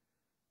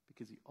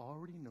 Because he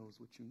already knows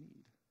what you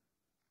need.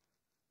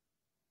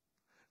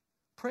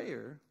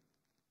 Prayer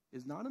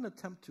is not an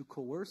attempt to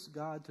coerce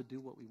God to do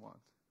what we want.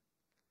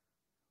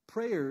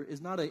 Prayer is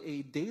not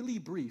a daily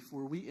brief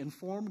where we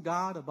inform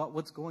God about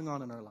what's going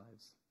on in our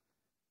lives.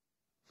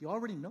 He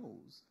already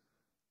knows.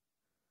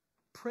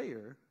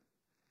 Prayer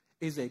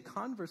is a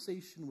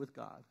conversation with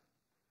God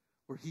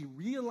where he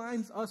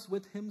realigns us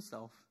with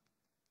himself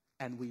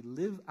and we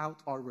live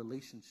out our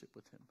relationship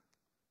with him.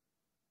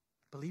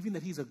 Believing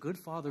that he's a good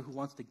father who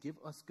wants to give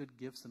us good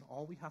gifts, and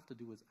all we have to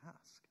do is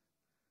ask.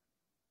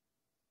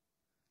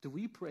 Do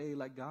we pray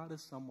like God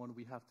is someone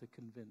we have to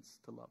convince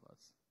to love us?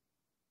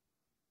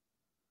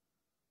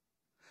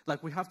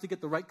 Like we have to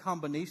get the right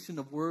combination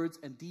of words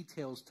and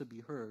details to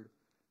be heard?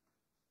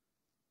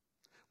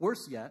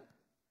 Worse yet,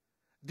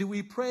 do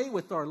we pray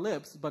with our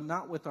lips but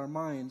not with our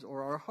minds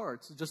or our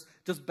hearts?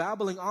 Just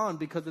babbling on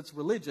because it's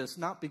religious,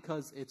 not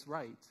because it's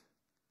right.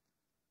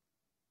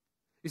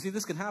 You see,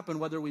 this can happen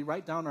whether we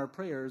write down our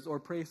prayers or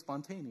pray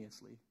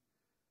spontaneously.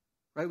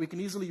 Right? We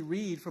can easily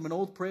read from an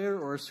old prayer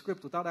or a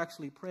script without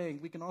actually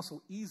praying. We can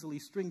also easily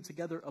string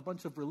together a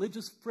bunch of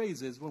religious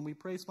phrases when we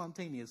pray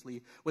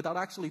spontaneously without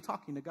actually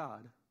talking to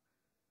God.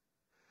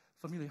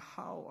 Familia,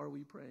 how are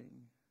we praying?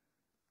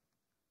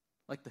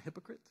 Like the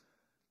hypocrite,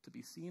 to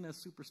be seen as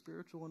super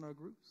spiritual in our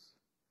groups?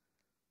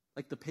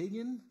 Like the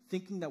pagan,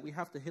 thinking that we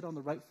have to hit on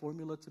the right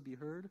formula to be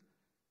heard?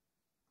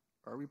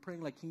 Or are we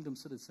praying like kingdom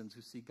citizens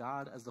who see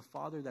God as the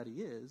Father that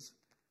he is,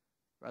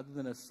 rather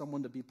than as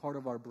someone to be part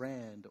of our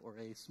brand or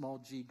a small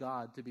g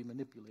God to be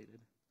manipulated?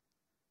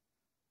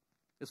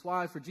 It's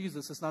why for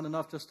Jesus, it's not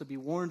enough just to be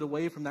warned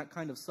away from that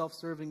kind of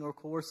self-serving or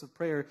coercive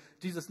prayer.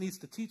 Jesus needs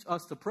to teach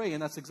us to pray,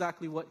 and that's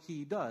exactly what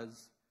he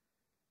does.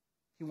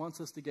 He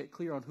wants us to get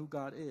clear on who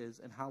God is,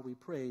 and how we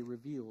pray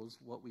reveals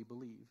what we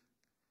believe.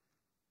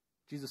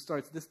 Jesus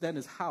starts, this then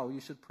is how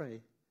you should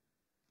pray.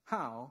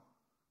 How,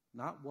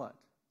 not what.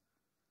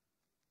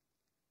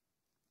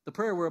 The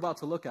prayer we're about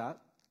to look at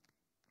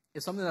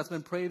is something that's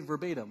been prayed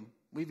verbatim.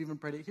 We've even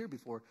prayed it here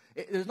before.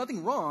 There's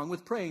nothing wrong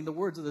with praying the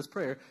words of this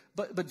prayer,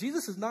 but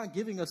Jesus is not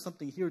giving us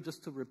something here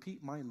just to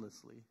repeat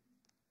mindlessly.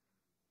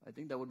 I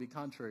think that would be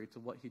contrary to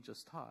what he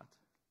just taught.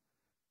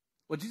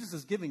 What Jesus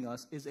is giving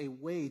us is a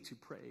way to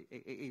pray,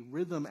 a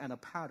rhythm and a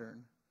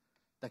pattern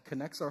that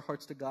connects our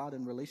hearts to God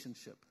in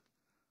relationship.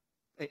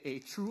 A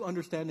true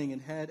understanding in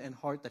head and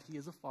heart that he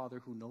is a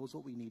Father who knows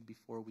what we need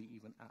before we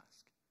even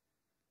ask.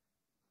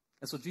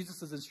 And so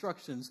Jesus'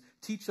 instructions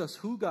teach us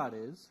who God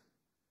is,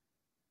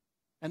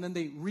 and then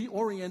they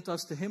reorient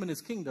us to him and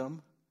his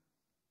kingdom,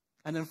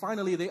 and then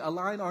finally they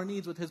align our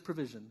needs with his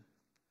provision.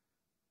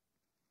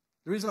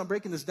 The reason I'm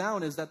breaking this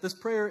down is that this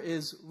prayer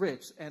is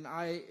rich, and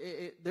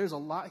there's a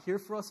lot here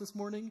for us this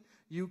morning.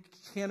 You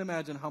can't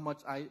imagine how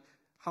much I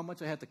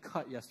had to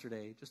cut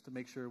yesterday just to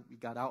make sure we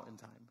got out in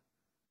time.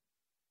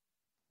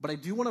 But I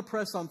do want to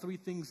press on three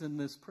things in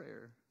this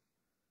prayer.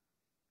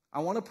 I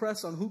want to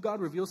press on who God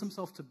reveals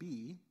himself to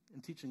be in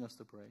teaching us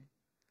to pray,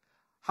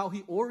 how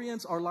he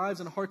orients our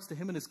lives and hearts to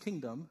him and his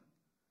kingdom,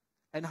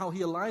 and how he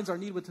aligns our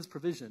need with his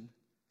provision.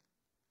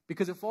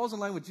 Because it falls in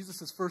line with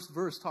Jesus' first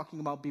verse talking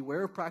about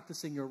beware of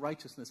practicing your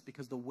righteousness,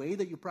 because the way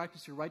that you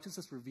practice your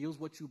righteousness reveals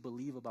what you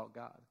believe about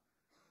God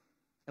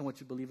and what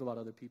you believe about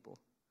other people.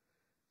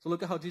 So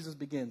look at how Jesus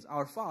begins.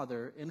 Our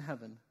Father in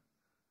heaven.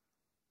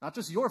 Not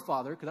just your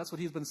Father, because that's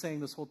what he's been saying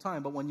this whole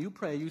time, but when you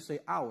pray, you say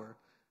our,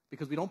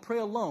 because we don't pray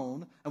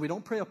alone and we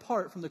don't pray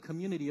apart from the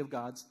community of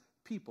God's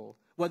people.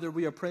 Whether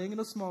we are praying in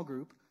a small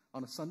group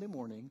on a Sunday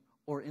morning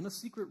or in a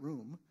secret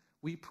room,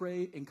 we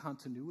pray in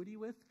continuity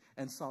with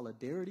and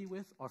solidarity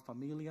with our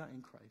familia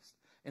in Christ.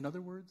 In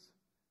other words,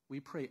 we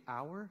pray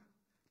our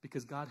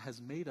because God has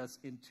made us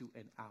into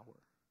an our.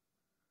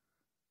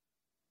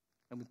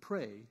 And we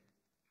pray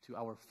to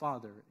our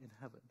Father in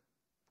heaven.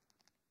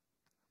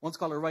 One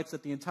scholar writes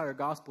that the entire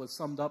gospel is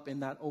summed up in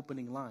that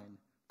opening line,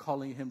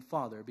 calling him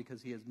Father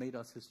because he has made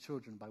us his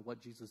children by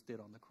what Jesus did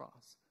on the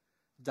cross,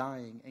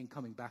 dying and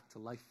coming back to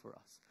life for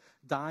us,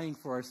 dying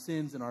for our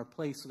sins in our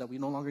place so that we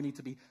no longer need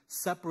to be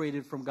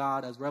separated from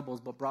God as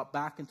rebels, but brought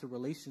back into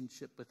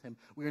relationship with him.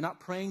 We are not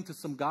praying to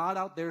some God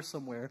out there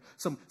somewhere,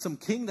 some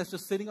king that's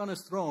just sitting on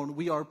his throne.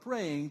 We are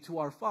praying to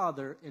our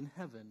Father in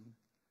heaven.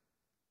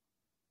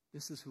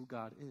 This is who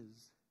God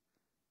is.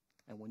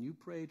 And when you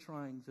pray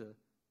trying to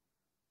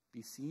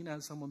be seen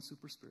as someone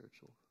super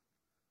spiritual,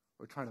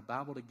 or trying to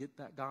babble to get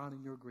that God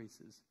in your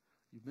graces,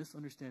 you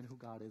misunderstand who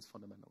God is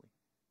fundamentally.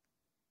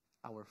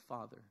 Our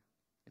Father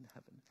in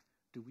heaven.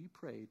 Do we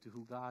pray to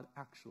who God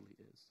actually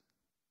is?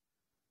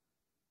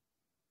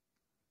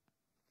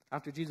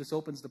 After Jesus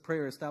opens the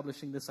prayer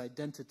establishing this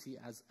identity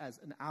as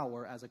an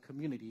hour, as a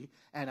community,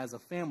 and as a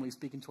family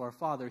speaking to our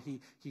Father,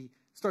 he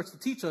starts to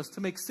teach us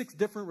to make 6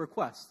 different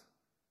requests.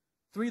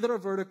 3 that are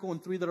vertical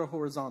and 3 that are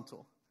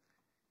horizontal.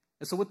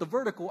 And so with the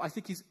vertical, I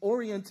think he's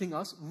reorienting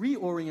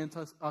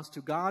us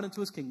to God and to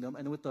his kingdom.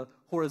 And with the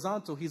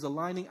horizontal, he's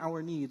aligning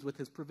our needs with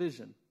his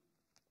provision.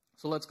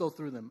 So let's go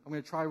through them. I'm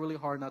going to try really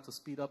hard not to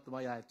speed up the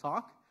way I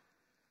talk,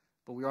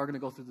 but we are going to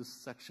go through this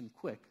section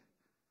quick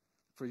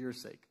for your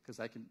sake, because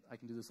I can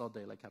do this all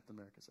day like Captain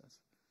America says.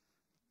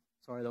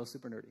 Sorry, that was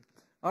super nerdy.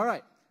 All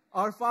right.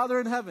 Our Father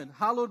in heaven,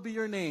 hallowed be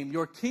your name.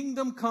 Your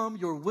kingdom come,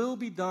 your will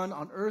be done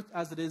on earth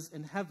as it is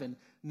in heaven.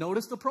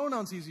 Notice the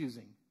pronouns he's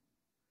using.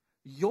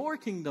 Your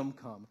kingdom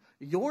come.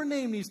 Your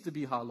name needs to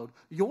be hallowed.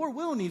 Your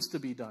will needs to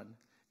be done.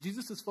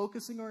 Jesus is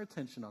focusing our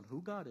attention on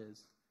who God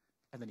is,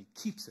 and then he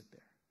keeps it there.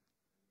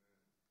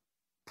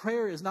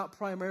 Prayer is not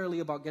primarily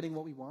about getting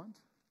what we want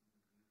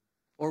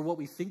or what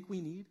we think we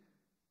need.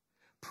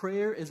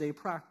 Prayer is a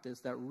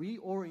practice that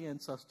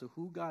reorients us to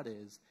who God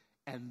is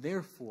and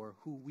therefore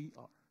who we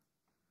are.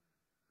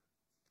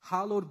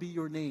 Hallowed be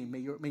your name. May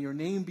your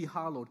name be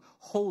hallowed.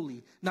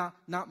 Holy.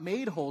 Not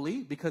made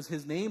holy, because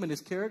his name and his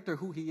character,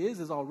 who he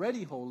is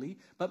already holy,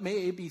 but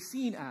may it be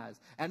seen as,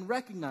 and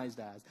recognized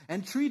as,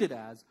 and treated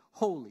as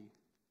holy.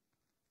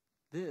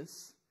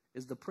 This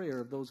is the prayer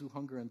of those who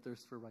hunger and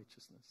thirst for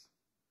righteousness,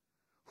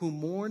 who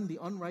mourn the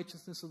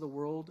unrighteousness of the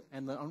world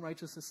and the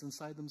unrighteousness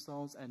inside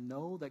themselves and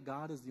know that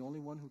God is the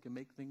only one who can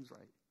make things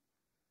right,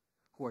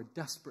 who are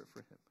desperate for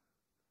him.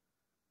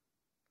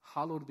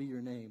 Hallowed be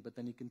your name. But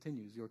then he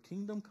continues, your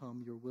kingdom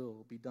come, your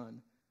will be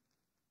done.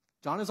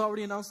 John has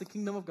already announced the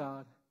kingdom of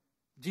God.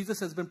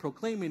 Jesus has been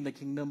proclaiming the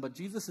kingdom, but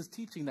Jesus is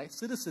teaching that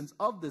citizens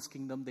of this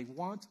kingdom, they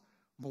want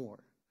more.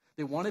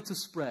 They want it to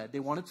spread. They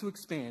want it to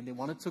expand. They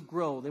want it to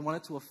grow. They want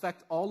it to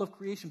affect all of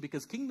creation,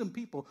 because kingdom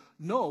people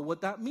know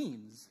what that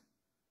means.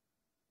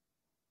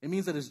 It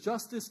means that his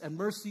justice and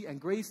mercy and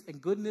grace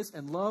and goodness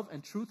and love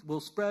and truth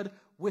will spread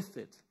with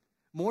it.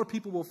 More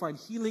people will find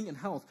healing and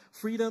health,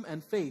 freedom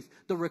and faith.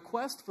 The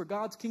request for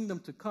God's kingdom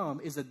to come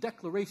is a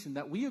declaration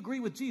that we agree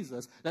with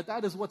Jesus that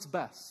that is what's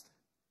best.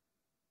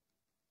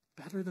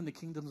 Better than the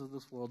kingdoms of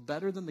this world,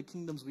 better than the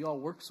kingdoms we all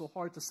work so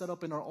hard to set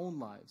up in our own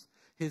lives.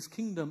 His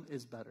kingdom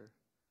is better,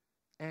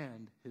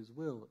 and his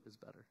will is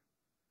better.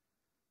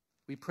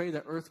 We pray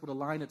that earth would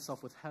align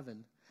itself with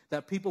heaven,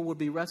 that people would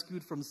be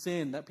rescued from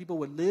sin, that people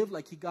would live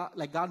like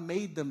God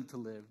made them to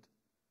live.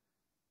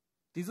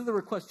 These are the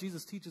requests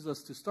Jesus teaches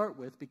us to start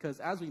with, because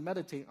as we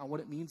meditate on what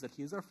it means that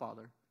he is our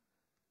Father,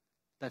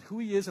 that who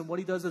he is and what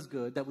he does is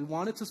good, that we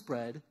want it to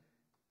spread,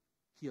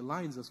 he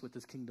aligns us with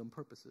his kingdom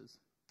purposes.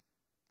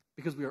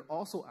 Because we are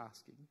also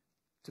asking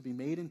to be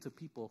made into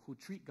people who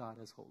treat God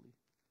as holy,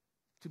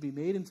 to be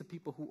made into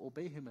people who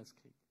obey him as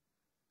king,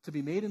 to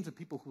be made into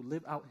people who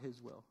live out his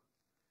will.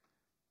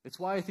 It's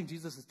why I think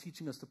Jesus is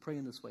teaching us to pray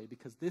in this way,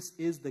 because this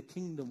is the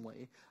kingdom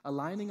way,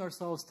 aligning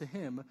ourselves to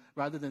him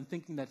rather than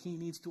thinking that he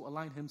needs to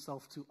align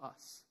himself to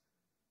us.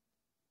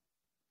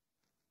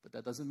 But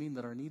that doesn't mean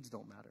that our needs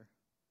don't matter.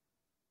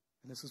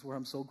 And this is where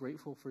I'm so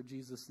grateful for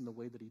Jesus in the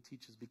way that he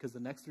teaches, because the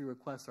next 3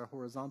 requests are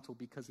horizontal,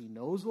 because he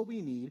knows what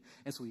we need,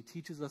 and so he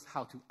teaches us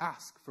how to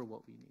ask for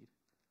what we need.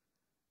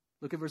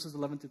 Look at verses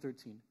 11 to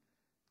 13.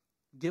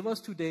 Give us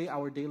today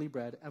our daily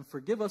bread, and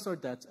forgive us our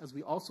debts as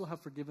we also have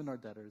forgiven our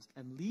debtors.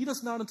 And lead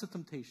us not into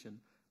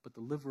temptation, but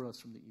deliver us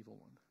from the evil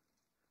one.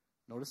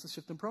 Notice the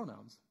shift in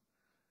pronouns.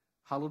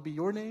 Hallowed be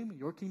your name,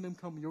 your kingdom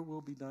come, your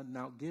will be done.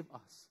 Now give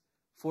us,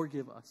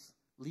 forgive us,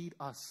 lead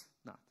us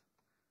not.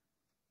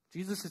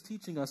 Jesus is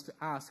teaching us to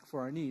ask for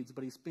our needs,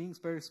 but he's being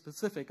very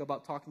specific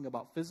about talking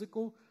about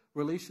physical,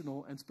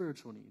 relational, and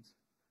spiritual needs.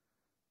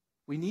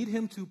 We need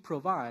him to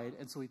provide,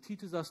 and so he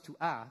teaches us to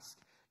ask,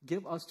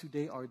 give us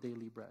today our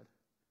daily bread.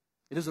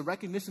 It is a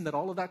recognition that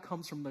all of that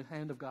comes from the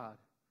hand of God.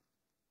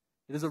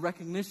 It is a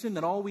recognition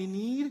that all we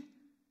need,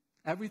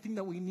 everything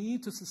that we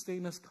need to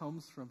sustain us,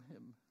 comes from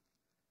him.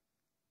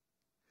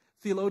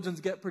 Theologians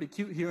get pretty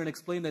cute here and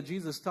explain that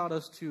Jesus taught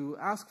us to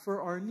ask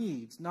for our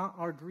needs, not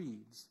our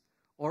greeds,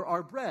 or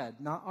our bread,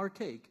 not our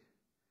cake.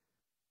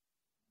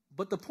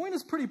 But the point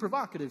is pretty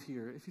provocative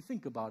here, if you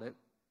think about it.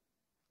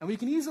 And we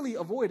can easily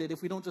avoid it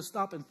if we don't just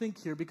stop and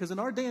think here, because in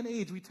our day and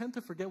age, we tend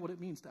to forget what it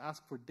means to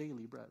ask for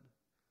daily bread.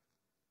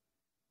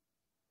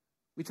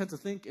 we tend to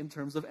think in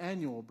terms of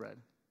annual bread.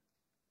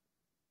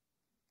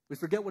 We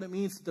forget what it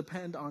means to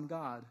depend on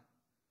God.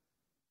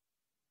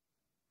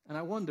 And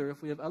I wonder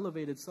if we have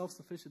elevated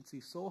self-sufficiency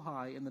so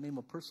high in the name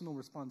of personal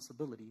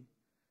responsibility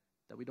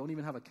that we don't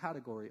even have a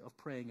category of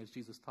praying as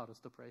Jesus taught us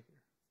to pray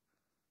here.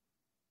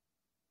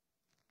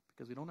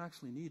 Because we don't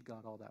actually need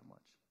God all that much.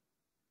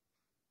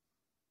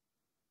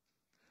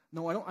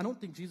 No, I don't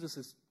think Jesus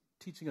is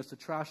teaching us to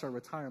trash our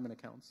retirement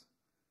accounts.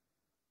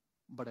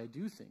 But I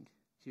do think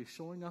he is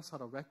showing us how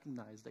to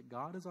recognize that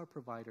God is our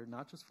provider,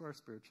 not just for our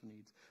spiritual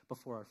needs, but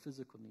for our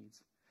physical needs.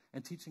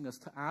 And teaching us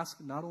to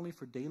ask not only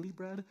for daily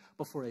bread,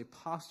 but for a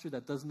posture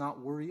that does not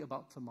worry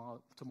about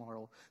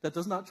tomorrow, that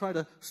does not try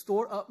to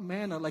store up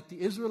manna like the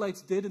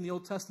Israelites did in the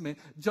Old Testament,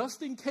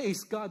 just in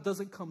case God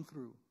doesn't come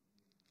through.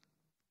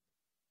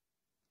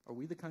 Are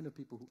we the kind of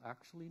people who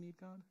actually need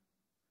God?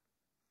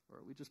 Or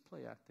are we just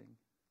play acting?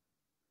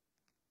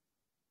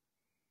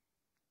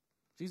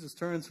 Jesus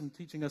turns from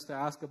teaching us to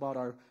ask about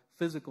our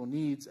physical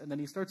needs, and then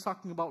he starts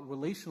talking about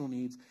relational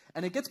needs.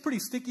 And it gets pretty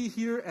sticky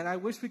here, and I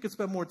wish we could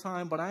spend more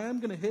time, but I am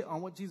going to hit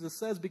on what Jesus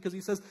says, because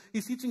he says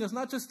he's teaching us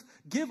not just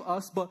give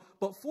us, but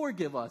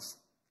forgive us.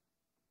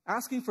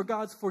 Asking for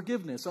God's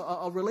forgiveness,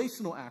 a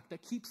relational act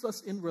that keeps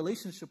us in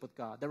relationship with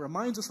God, that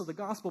reminds us of the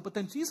gospel. But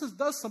then Jesus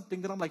does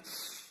something that I'm like,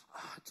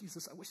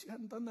 Jesus, I wish you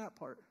hadn't done that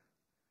part.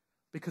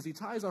 Because he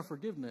ties our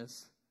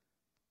forgiveness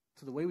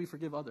to the way we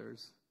forgive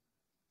others,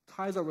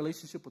 ties our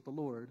relationship with the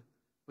Lord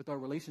with our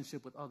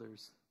relationship with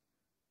others.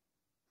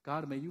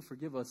 God, may you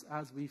forgive us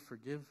as we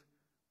forgive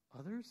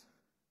others.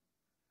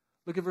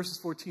 Look at verses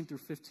 14 through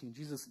 15.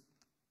 Jesus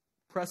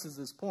presses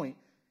this point.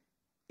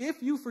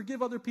 If you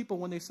forgive other people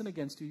when they sin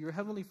against you, your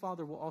heavenly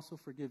Father will also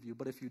forgive you.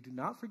 But if you do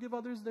not forgive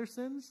others their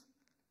sins,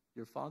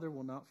 your Father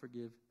will not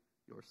forgive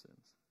your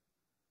sins.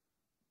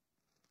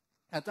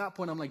 At that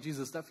point, I'm like,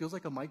 Jesus, that feels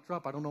like a mic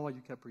drop. I don't know why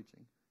you kept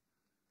preaching.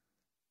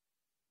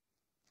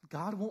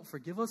 God won't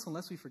forgive us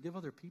unless we forgive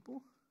other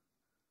people?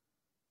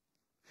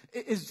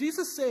 Is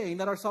Jesus saying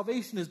that our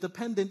salvation is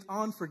dependent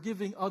on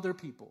forgiving other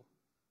people?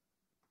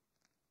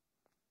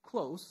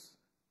 Close,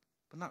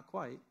 but not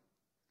quite.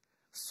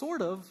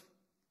 Sort of,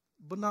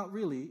 but not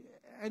really.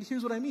 And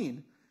here's what I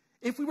mean.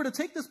 If we were to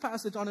take this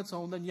passage on its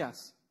own, then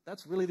yes,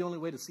 that's really the only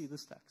way to see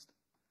this text.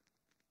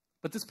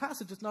 But this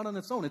passage is not on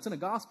its own. It's in a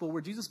gospel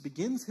where Jesus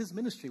begins his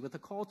ministry with a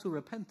call to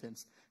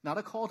repentance, not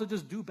a call to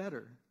just do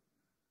better.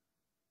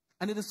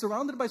 And it is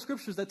surrounded by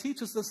scriptures that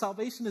teach us that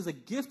salvation is a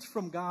gift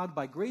from God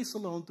by grace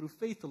alone, through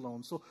faith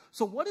alone. So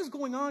what is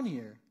going on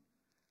here?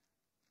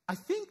 I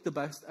think the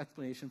best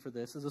explanation for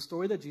this is a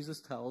story that Jesus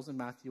tells in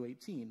Matthew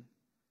 18.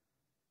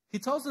 He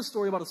tells this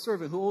story about a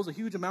servant who owes a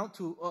huge amount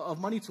of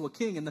money to a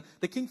king, and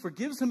the king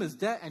forgives him his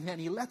debt, and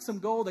he lets him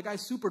go. The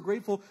guy's super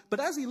grateful. But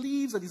as he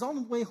leaves and he's on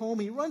the way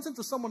home, he runs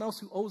into someone else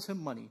who owes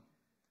him money,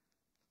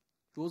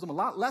 who owes him a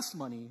lot less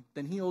money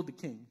than he owed the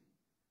king.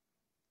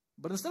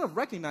 But instead of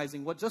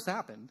recognizing what just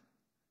happened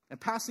and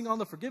passing on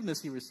the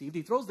forgiveness he received,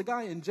 he throws the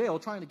guy in jail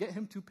trying to get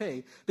him to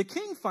pay. The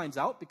king finds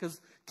out,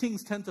 because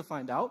kings tend to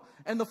find out,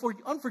 and the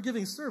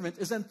unforgiving servant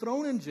is then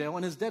thrown in jail,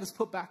 and his debt is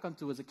put back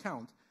onto his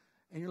account.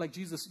 And you're like,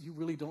 Jesus, you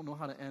really don't know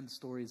how to end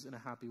stories in a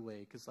happy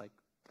way, because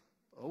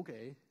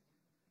okay.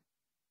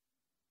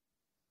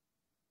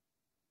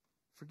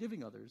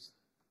 Forgiving others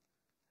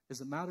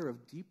is a matter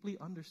of deeply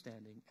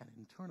understanding and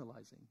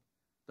internalizing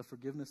the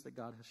forgiveness that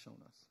God has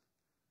shown us.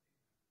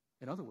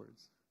 In other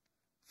words,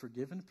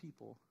 forgiven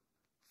people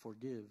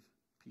forgive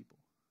people.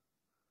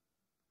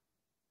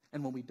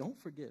 And when we don't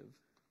forgive,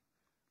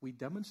 we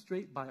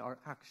demonstrate by our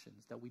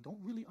actions that we don't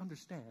really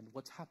understand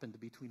what's happened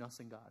between us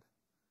and God.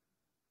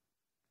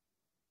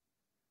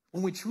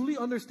 When we truly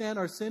understand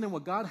our sin and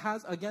what God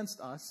has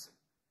against us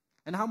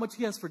and how much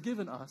he has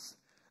forgiven us,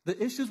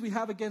 the issues we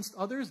have against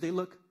others, they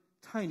look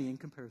tiny in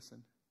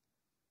comparison.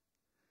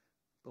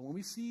 But when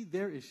we see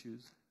their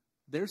issues,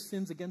 their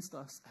sins against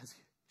us as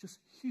just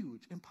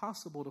huge,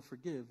 impossible to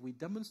forgive, we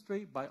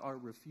demonstrate by our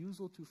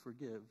refusal to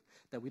forgive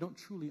that we don't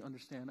truly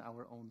understand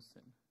our own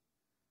sin.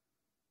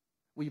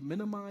 We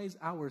minimize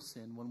our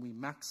sin when we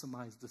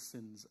maximize the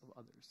sins of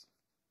others.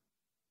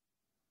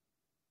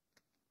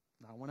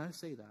 Now, when I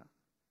say that,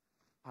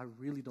 I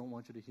really don't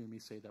want you to hear me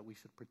say that we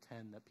should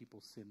pretend that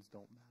people's sins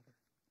don't matter.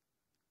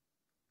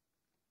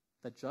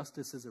 That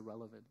justice is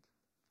irrelevant.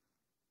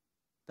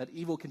 That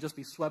evil can just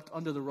be swept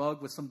under the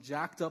rug with some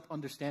jacked up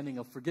understanding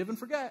of forgive and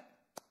forget.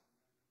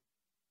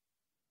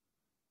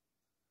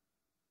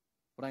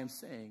 What I am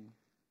saying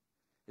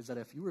is that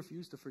if you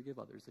refuse to forgive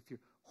others, if you're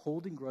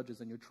holding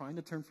grudges and you're trying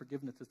to turn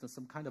forgiveness into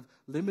some kind of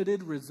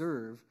limited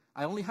reserve,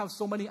 I only have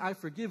so many I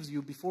forgives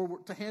you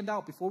to hand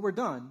out before we're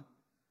done,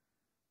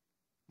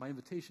 my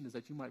invitation is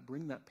that you might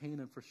bring that pain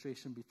and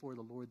frustration before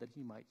the Lord, that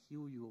he might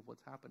heal you of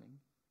what's happening,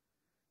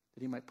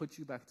 that he might put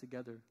you back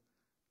together,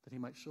 that he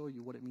might show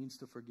you what it means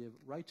to forgive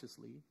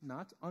righteously,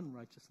 not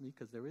unrighteously,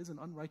 because there is an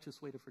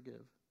unrighteous way to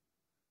forgive.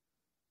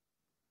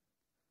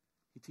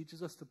 He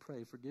teaches us to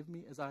pray, forgive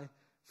me as I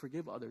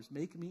forgive others.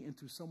 Make me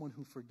into someone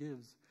who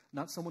forgives,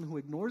 not someone who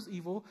ignores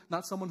evil,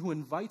 not someone who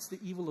invites the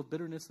evil of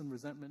bitterness and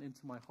resentment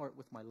into my heart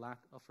with my lack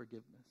of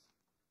forgiveness.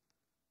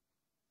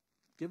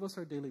 give us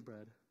our daily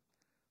bread,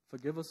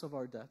 forgive us of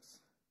our debts,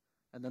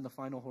 and then the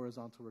final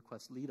horizontal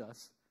request, lead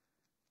us,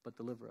 but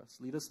deliver us.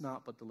 Lead us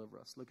not, but deliver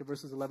us. Look at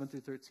verses 11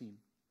 through 13.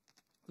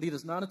 Lead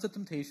us not into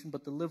temptation,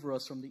 but deliver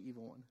us from the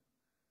evil one.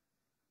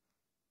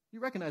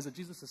 You recognize that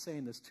Jesus is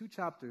saying this 2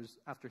 chapters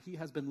after he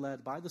has been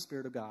led by the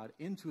Spirit of God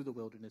into the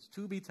wilderness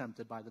to be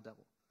tempted by the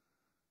devil.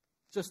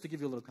 Just to give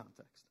you a little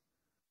context.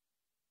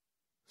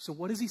 So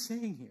what is he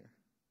saying here?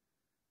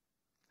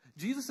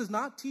 Jesus is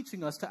not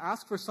teaching us to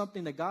ask for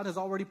something that God has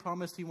already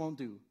promised he won't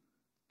do.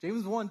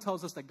 James 1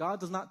 tells us that God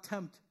does not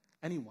tempt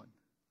anyone.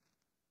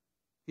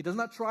 He does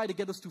not try to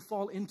get us to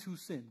fall into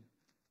sin.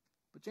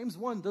 But James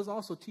 1 does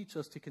also teach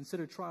us to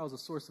consider trials a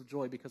source of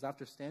joy because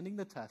after standing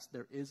the test,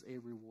 there is a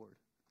reward.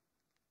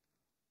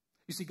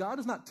 You see, God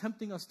is not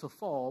tempting us to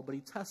fall, but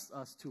he tests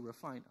us to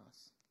refine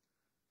us.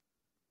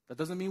 That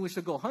doesn't mean we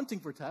should go hunting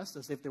for tests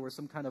as if there were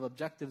some kind of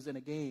objectives in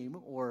a game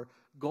or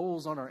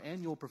goals on our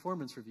annual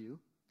performance review.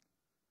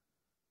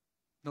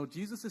 No,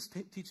 Jesus is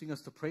teaching us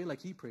to pray like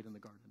he prayed in the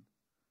garden.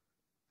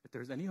 If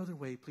there's any other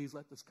way, please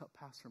let this cup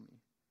pass from me.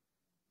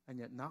 And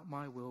yet not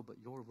my will, but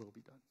your will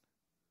be done.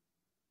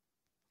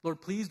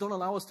 Lord, please don't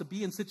allow us to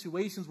be in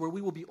situations where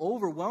we will be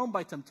overwhelmed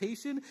by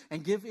temptation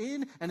and give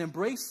in and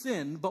embrace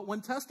sin. But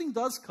when testing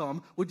does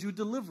come, would you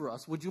deliver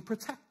us? Would you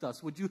protect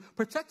us? Would you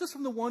protect us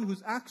from the one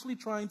who's actually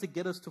trying to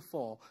get us to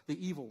fall,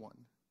 the evil one?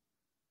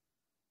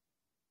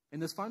 In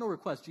this final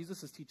request,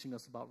 Jesus is teaching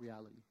us about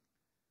reality.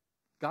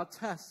 God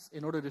tests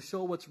in order to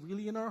show what's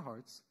really in our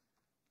hearts,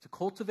 to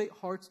cultivate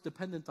hearts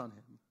dependent on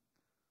him,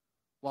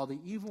 while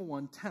the evil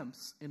one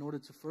tempts in order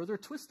to further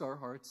twist our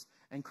hearts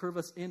and curve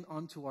us in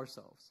onto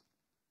ourselves.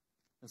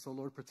 And so,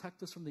 Lord,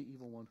 protect us from the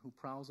evil one who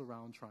prowls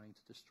around trying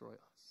to destroy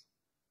us.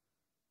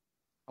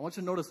 I want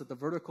you to notice that the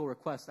vertical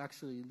requests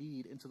actually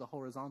lead into the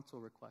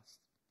horizontal request.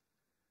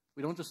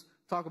 We don't just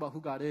talk about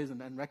who God is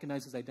and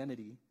recognize his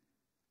identity.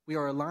 We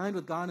are aligned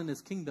with God and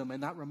his kingdom,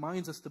 and that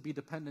reminds us to be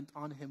dependent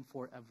on him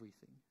for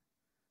everything.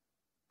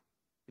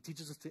 It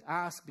teaches us to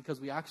ask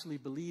because we actually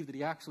believe that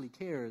he actually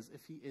cares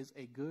if he is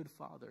a good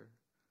father.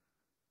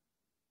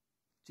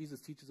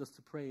 Jesus teaches us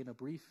to pray in a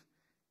brief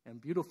and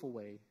beautiful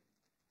way,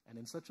 and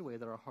in such a way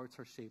that our hearts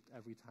are shaped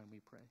every time we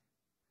pray.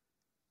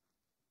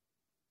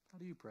 How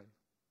do you pray?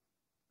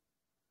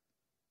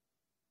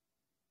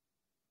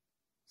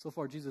 So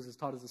far, Jesus has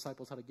taught his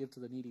disciples how to give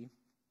to the needy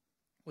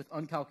with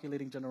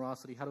uncalculating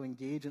generosity, how to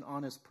engage in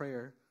honest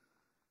prayer.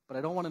 But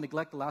I don't want to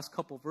neglect the last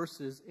couple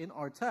verses in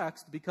our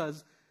text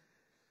because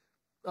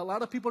a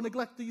lot of people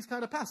neglect these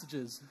kind of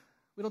passages.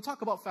 We don't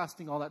talk about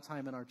fasting all that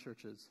time in our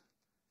churches.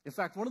 In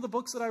fact, one of the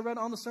books that I read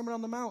on the Sermon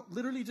on the Mount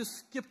literally just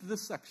skipped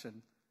this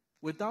section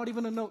without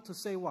even a note to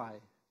say why.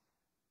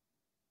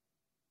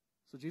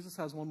 So Jesus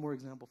has one more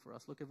example for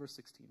us. Look at verse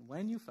 16.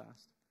 When you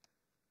fast,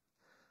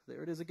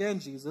 there it is again,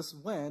 Jesus,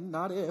 when,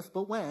 not if,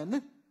 but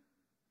when.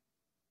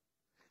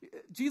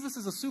 Jesus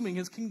is assuming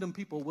his kingdom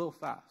people will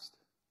fast.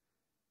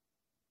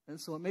 And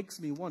so it makes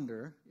me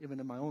wonder, even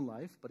in my own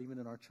life, but even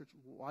in our church,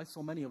 why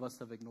so many of us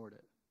have ignored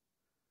it.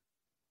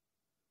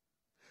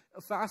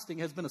 Fasting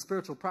has been a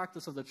spiritual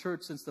practice of the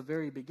church since the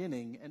very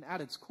beginning, and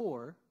at its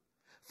core,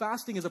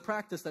 fasting is a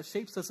practice that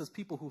shapes us as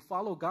people who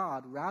follow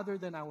God rather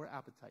than our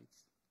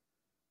appetites.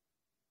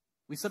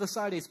 We set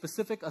aside a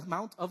specific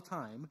amount of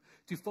time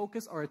to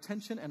focus our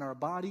attention and our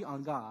body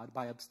on God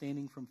by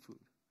abstaining from food.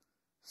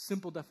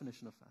 Simple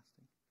definition of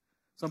fasting.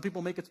 Some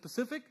people make it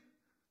specific,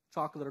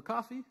 chocolate or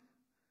coffee.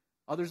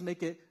 Others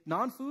make it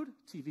non-food,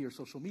 TV or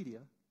social media.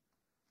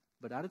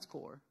 But at its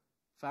core,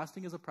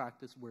 fasting is a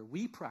practice where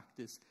we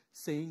practice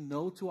saying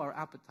no to our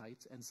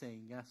appetites and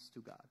saying yes to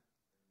God.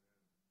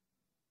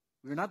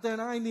 We're not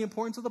denying the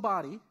importance of the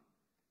body.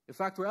 In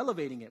fact, we're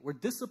elevating it. We're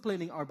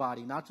disciplining our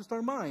body, not just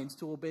our minds,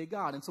 to obey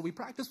God. And so we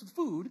practice with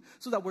food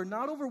so that we're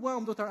not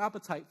overwhelmed with our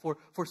appetite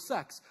for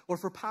sex or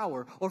for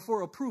power or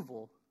for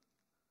approval.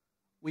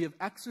 We have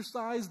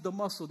exercised the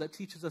muscle that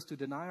teaches us to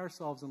deny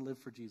ourselves and live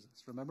for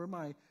Jesus. Remember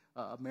my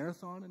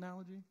marathon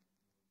analogy?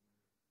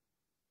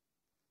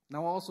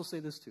 Now I'll also say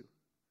this too.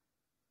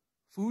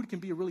 Food can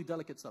be a really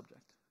delicate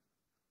subject.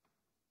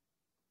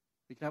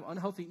 We can have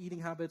unhealthy eating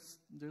habits.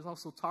 There's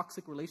also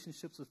toxic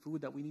relationships with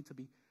food that we need to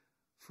be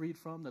freed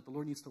from, that the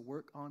Lord needs to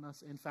work on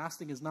us. And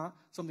fasting is not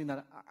something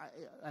that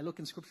I look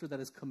in Scripture that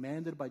is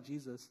commanded by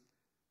Jesus.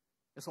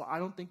 And so I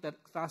don't think that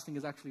fasting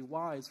is actually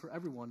wise for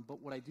everyone,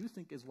 but what I do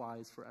think is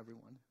wise for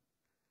everyone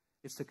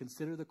is to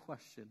consider the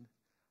question,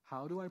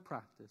 how do I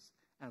practice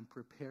and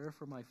prepare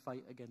for my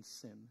fight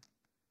against sin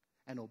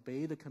and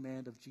obey the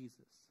command of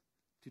Jesus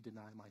to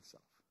deny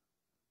myself?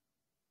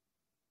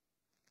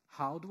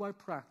 How do I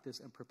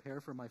practice and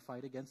prepare for my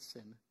fight against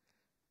sin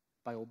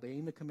by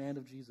obeying the command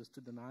of Jesus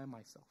to deny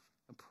myself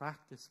and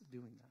practice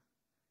doing that?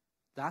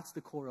 That's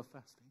the core of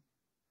fasting.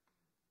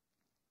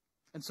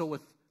 And so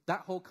with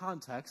that whole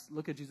context,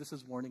 look at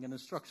Jesus' warning and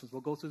instructions.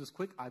 We'll go through this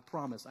quick, I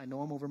promise. I know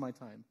I'm over my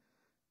time.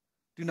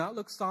 Do not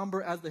look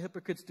somber as the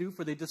hypocrites do,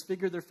 for they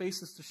disfigure their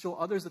faces to show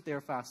others that they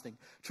are fasting.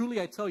 Truly,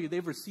 I tell you,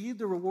 they've received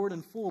their reward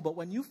in full. But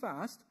when you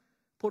fast,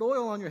 Put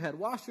oil on your head,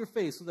 wash your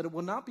face, so that it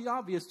will not be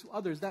obvious to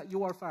others that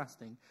you are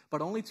fasting,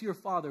 but only to your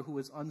Father who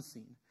is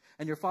unseen.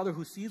 And your Father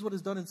who sees what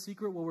is done in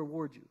secret will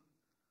reward you.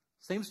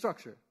 Same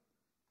structure.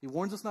 He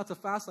warns us not to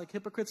fast like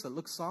hypocrites that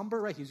look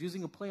somber, right? He's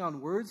using a play on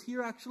words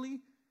here, actually.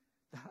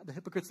 The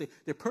hypocrites,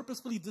 they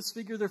purposefully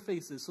disfigure their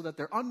faces so that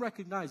they're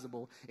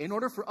unrecognizable in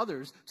order for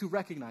others to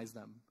recognize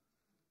them.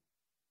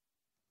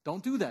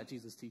 Don't do that,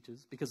 Jesus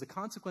teaches, because the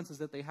consequence is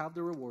that they have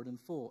their reward in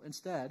full.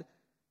 Instead,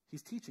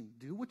 he's teaching,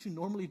 do what you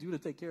normally do to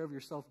take care of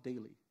yourself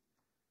daily,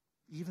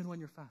 even when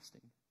you're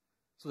fasting,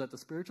 so that the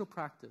spiritual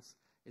practice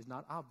is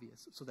not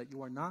obvious, so that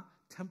you are not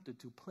tempted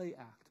to play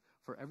act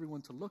for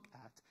everyone to look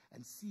at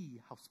and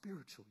see how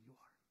spiritual you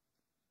are.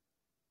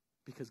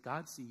 Because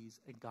God sees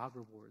and God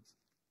rewards.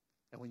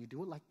 And when you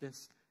do it like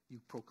this, you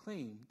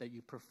proclaim that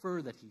you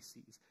prefer that he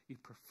sees, you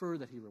prefer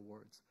that he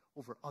rewards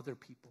over other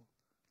people.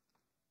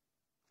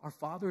 Our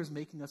Father is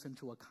making us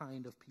into a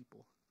kind of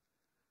people.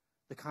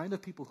 The kind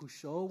of people who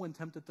show when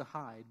tempted to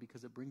hide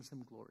because it brings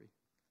him glory.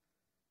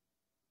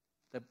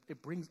 That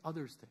it brings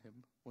others to him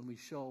when we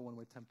show when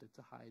we're tempted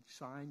to hide.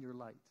 Shine your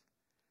light.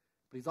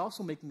 But he's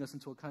also making us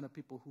into a kind of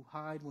people who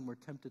hide when we're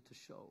tempted to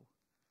show.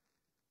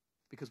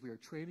 Because we are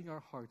training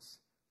our hearts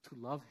to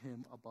love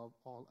him above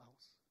all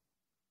else.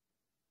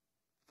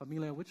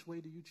 Familia, which way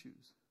do you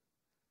choose?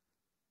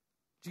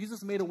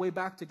 Jesus made a way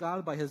back to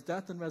God by his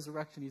death and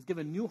resurrection. He's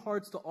given new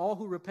hearts to all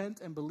who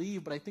repent and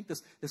believe. But I think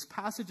this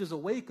passage is a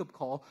wake-up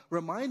call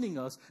reminding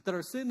us that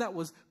our sin that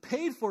was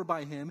paid for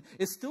by him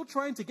is still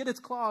trying to get its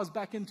claws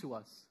back into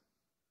us.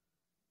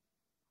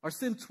 Our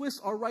sin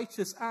twists our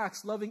righteous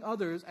acts, loving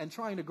others and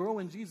trying to grow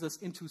in Jesus,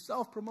 into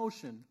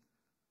self-promotion.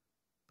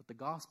 But the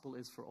gospel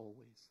is for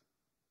always.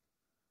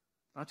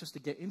 Not just to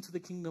get into the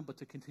kingdom, but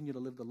to continue to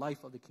live the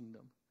life of the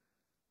kingdom.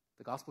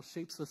 The gospel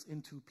shapes us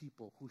into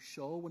people who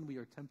show when we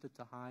are tempted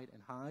to hide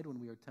and hide when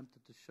we are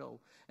tempted to show.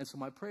 And so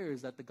my prayer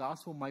is that the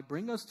gospel might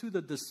bring us to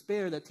the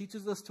despair that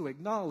teaches us to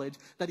acknowledge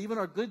that even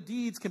our good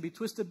deeds can be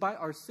twisted by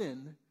our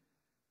sin.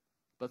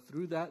 But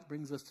through that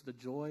brings us to the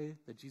joy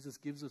that Jesus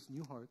gives us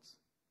new hearts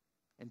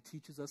and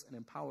teaches us and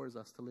empowers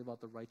us to live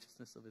out the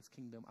righteousness of his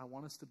kingdom. I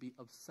want us to be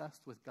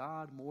obsessed with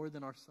God more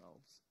than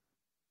ourselves,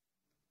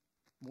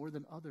 more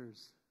than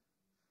others.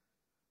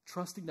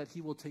 Trusting that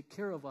he will take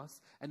care of us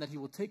and that he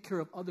will take care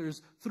of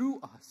others through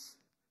us.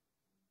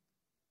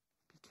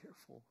 Be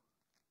careful.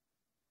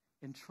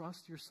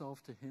 Entrust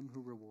yourself to him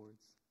who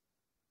rewards,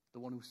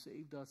 the one who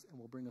saved us and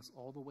will bring us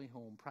all the way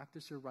home.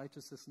 Practice your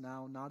righteousness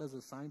now, not as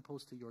a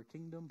signpost to your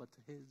kingdom, but to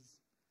his.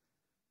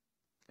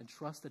 And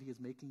trust that he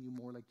is making you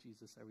more like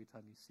Jesus every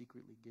time you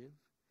secretly give,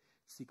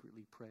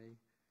 secretly pray,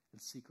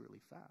 and secretly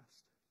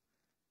fast.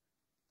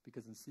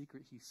 Because in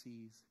secret he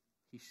sees,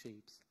 he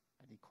shapes,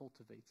 and he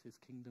cultivates his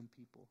kingdom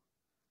people.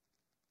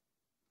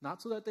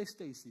 Not so that they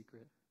stay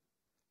secret,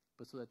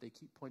 but so that they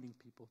keep pointing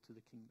people to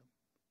the kingdom.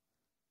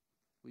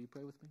 Will you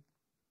pray with me?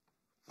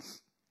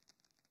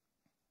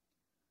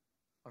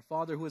 Our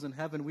Father who is in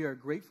heaven, we are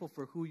grateful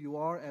for who you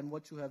are and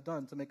what you have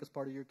done to make us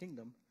part of your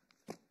kingdom.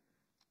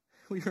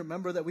 We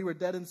remember that we were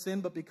dead in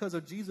sin, but because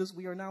of Jesus,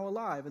 we are now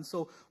alive. And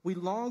so we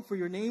long for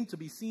your name to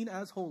be seen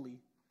as holy.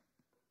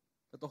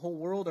 That the whole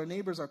world, our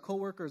neighbors, our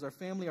coworkers, our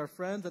family, our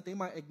friends, that they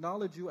might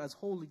acknowledge you as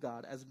holy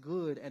God, as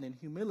good, and in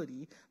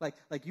humility,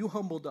 like you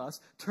humbled us,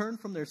 turn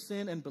from their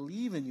sin and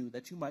believe in you,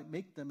 that you might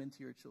make them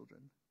into your children.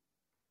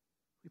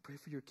 We pray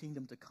for your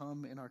kingdom to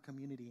come in our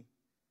community,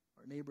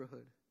 our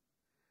neighborhood.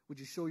 Would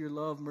you show your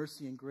love,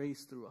 mercy, and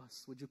grace through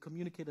us? Would you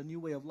communicate a new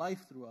way of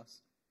life through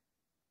us?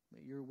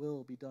 May your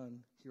will be done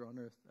here on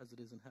earth as it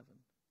is in heaven.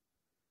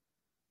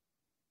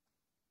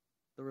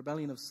 The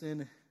rebellion of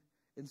sin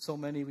in so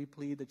many, we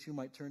plead that you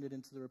might turn it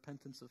into the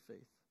repentance of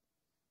faith.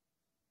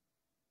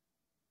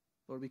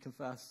 Lord, we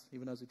confess,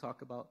 even as we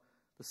talk about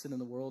the sin in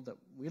the world, that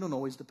we don't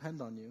always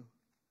depend on you.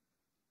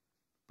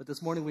 But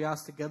this morning we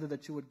ask together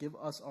that you would give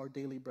us our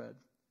daily bread,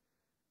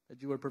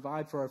 that you would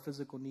provide for our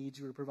physical needs,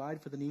 you would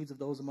provide for the needs of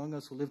those among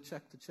us who live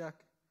check to check,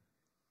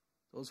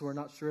 those who are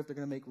not sure if they're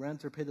going to make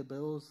rent or pay the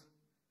bills,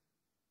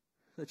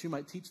 that you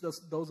might teach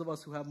those of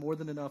us who have more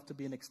than enough to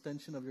be an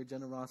extension of your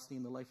generosity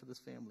in the life of this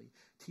family.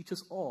 Teach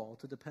us all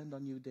to depend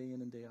on you day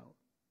in and day out.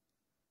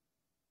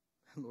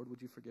 And Lord,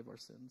 would you forgive our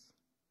sins?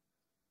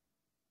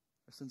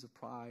 Our sins of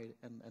pride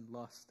and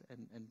lust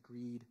and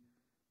greed,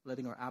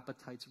 letting our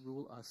appetites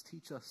rule us.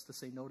 Teach us to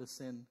say no to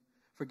sin.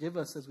 Forgive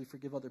us as we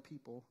forgive other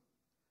people.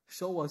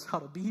 Show us how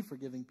to be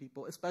forgiving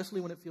people, especially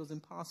when it feels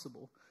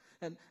impossible.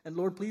 And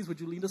Lord, please, would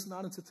you lead us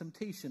not into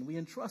temptation? We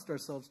entrust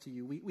ourselves to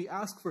you. We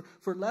ask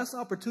for less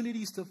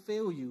opportunities to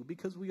fail you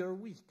because we are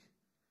weak.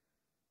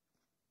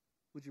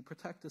 Would you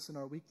protect us in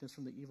our weakness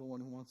from the evil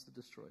one who wants to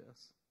destroy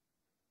us?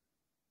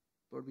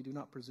 Lord, we do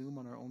not presume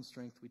on our own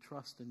strength. We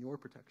trust in your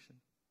protection.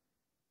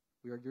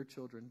 We are your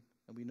children,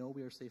 and we know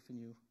we are safe in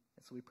you.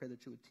 And so we pray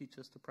that you would teach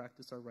us to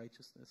practice our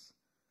righteousness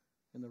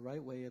in the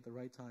right way at the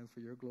right time for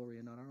your glory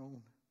and not our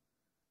own.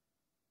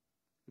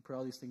 We pray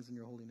all these things in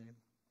your holy name.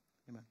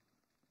 Amen.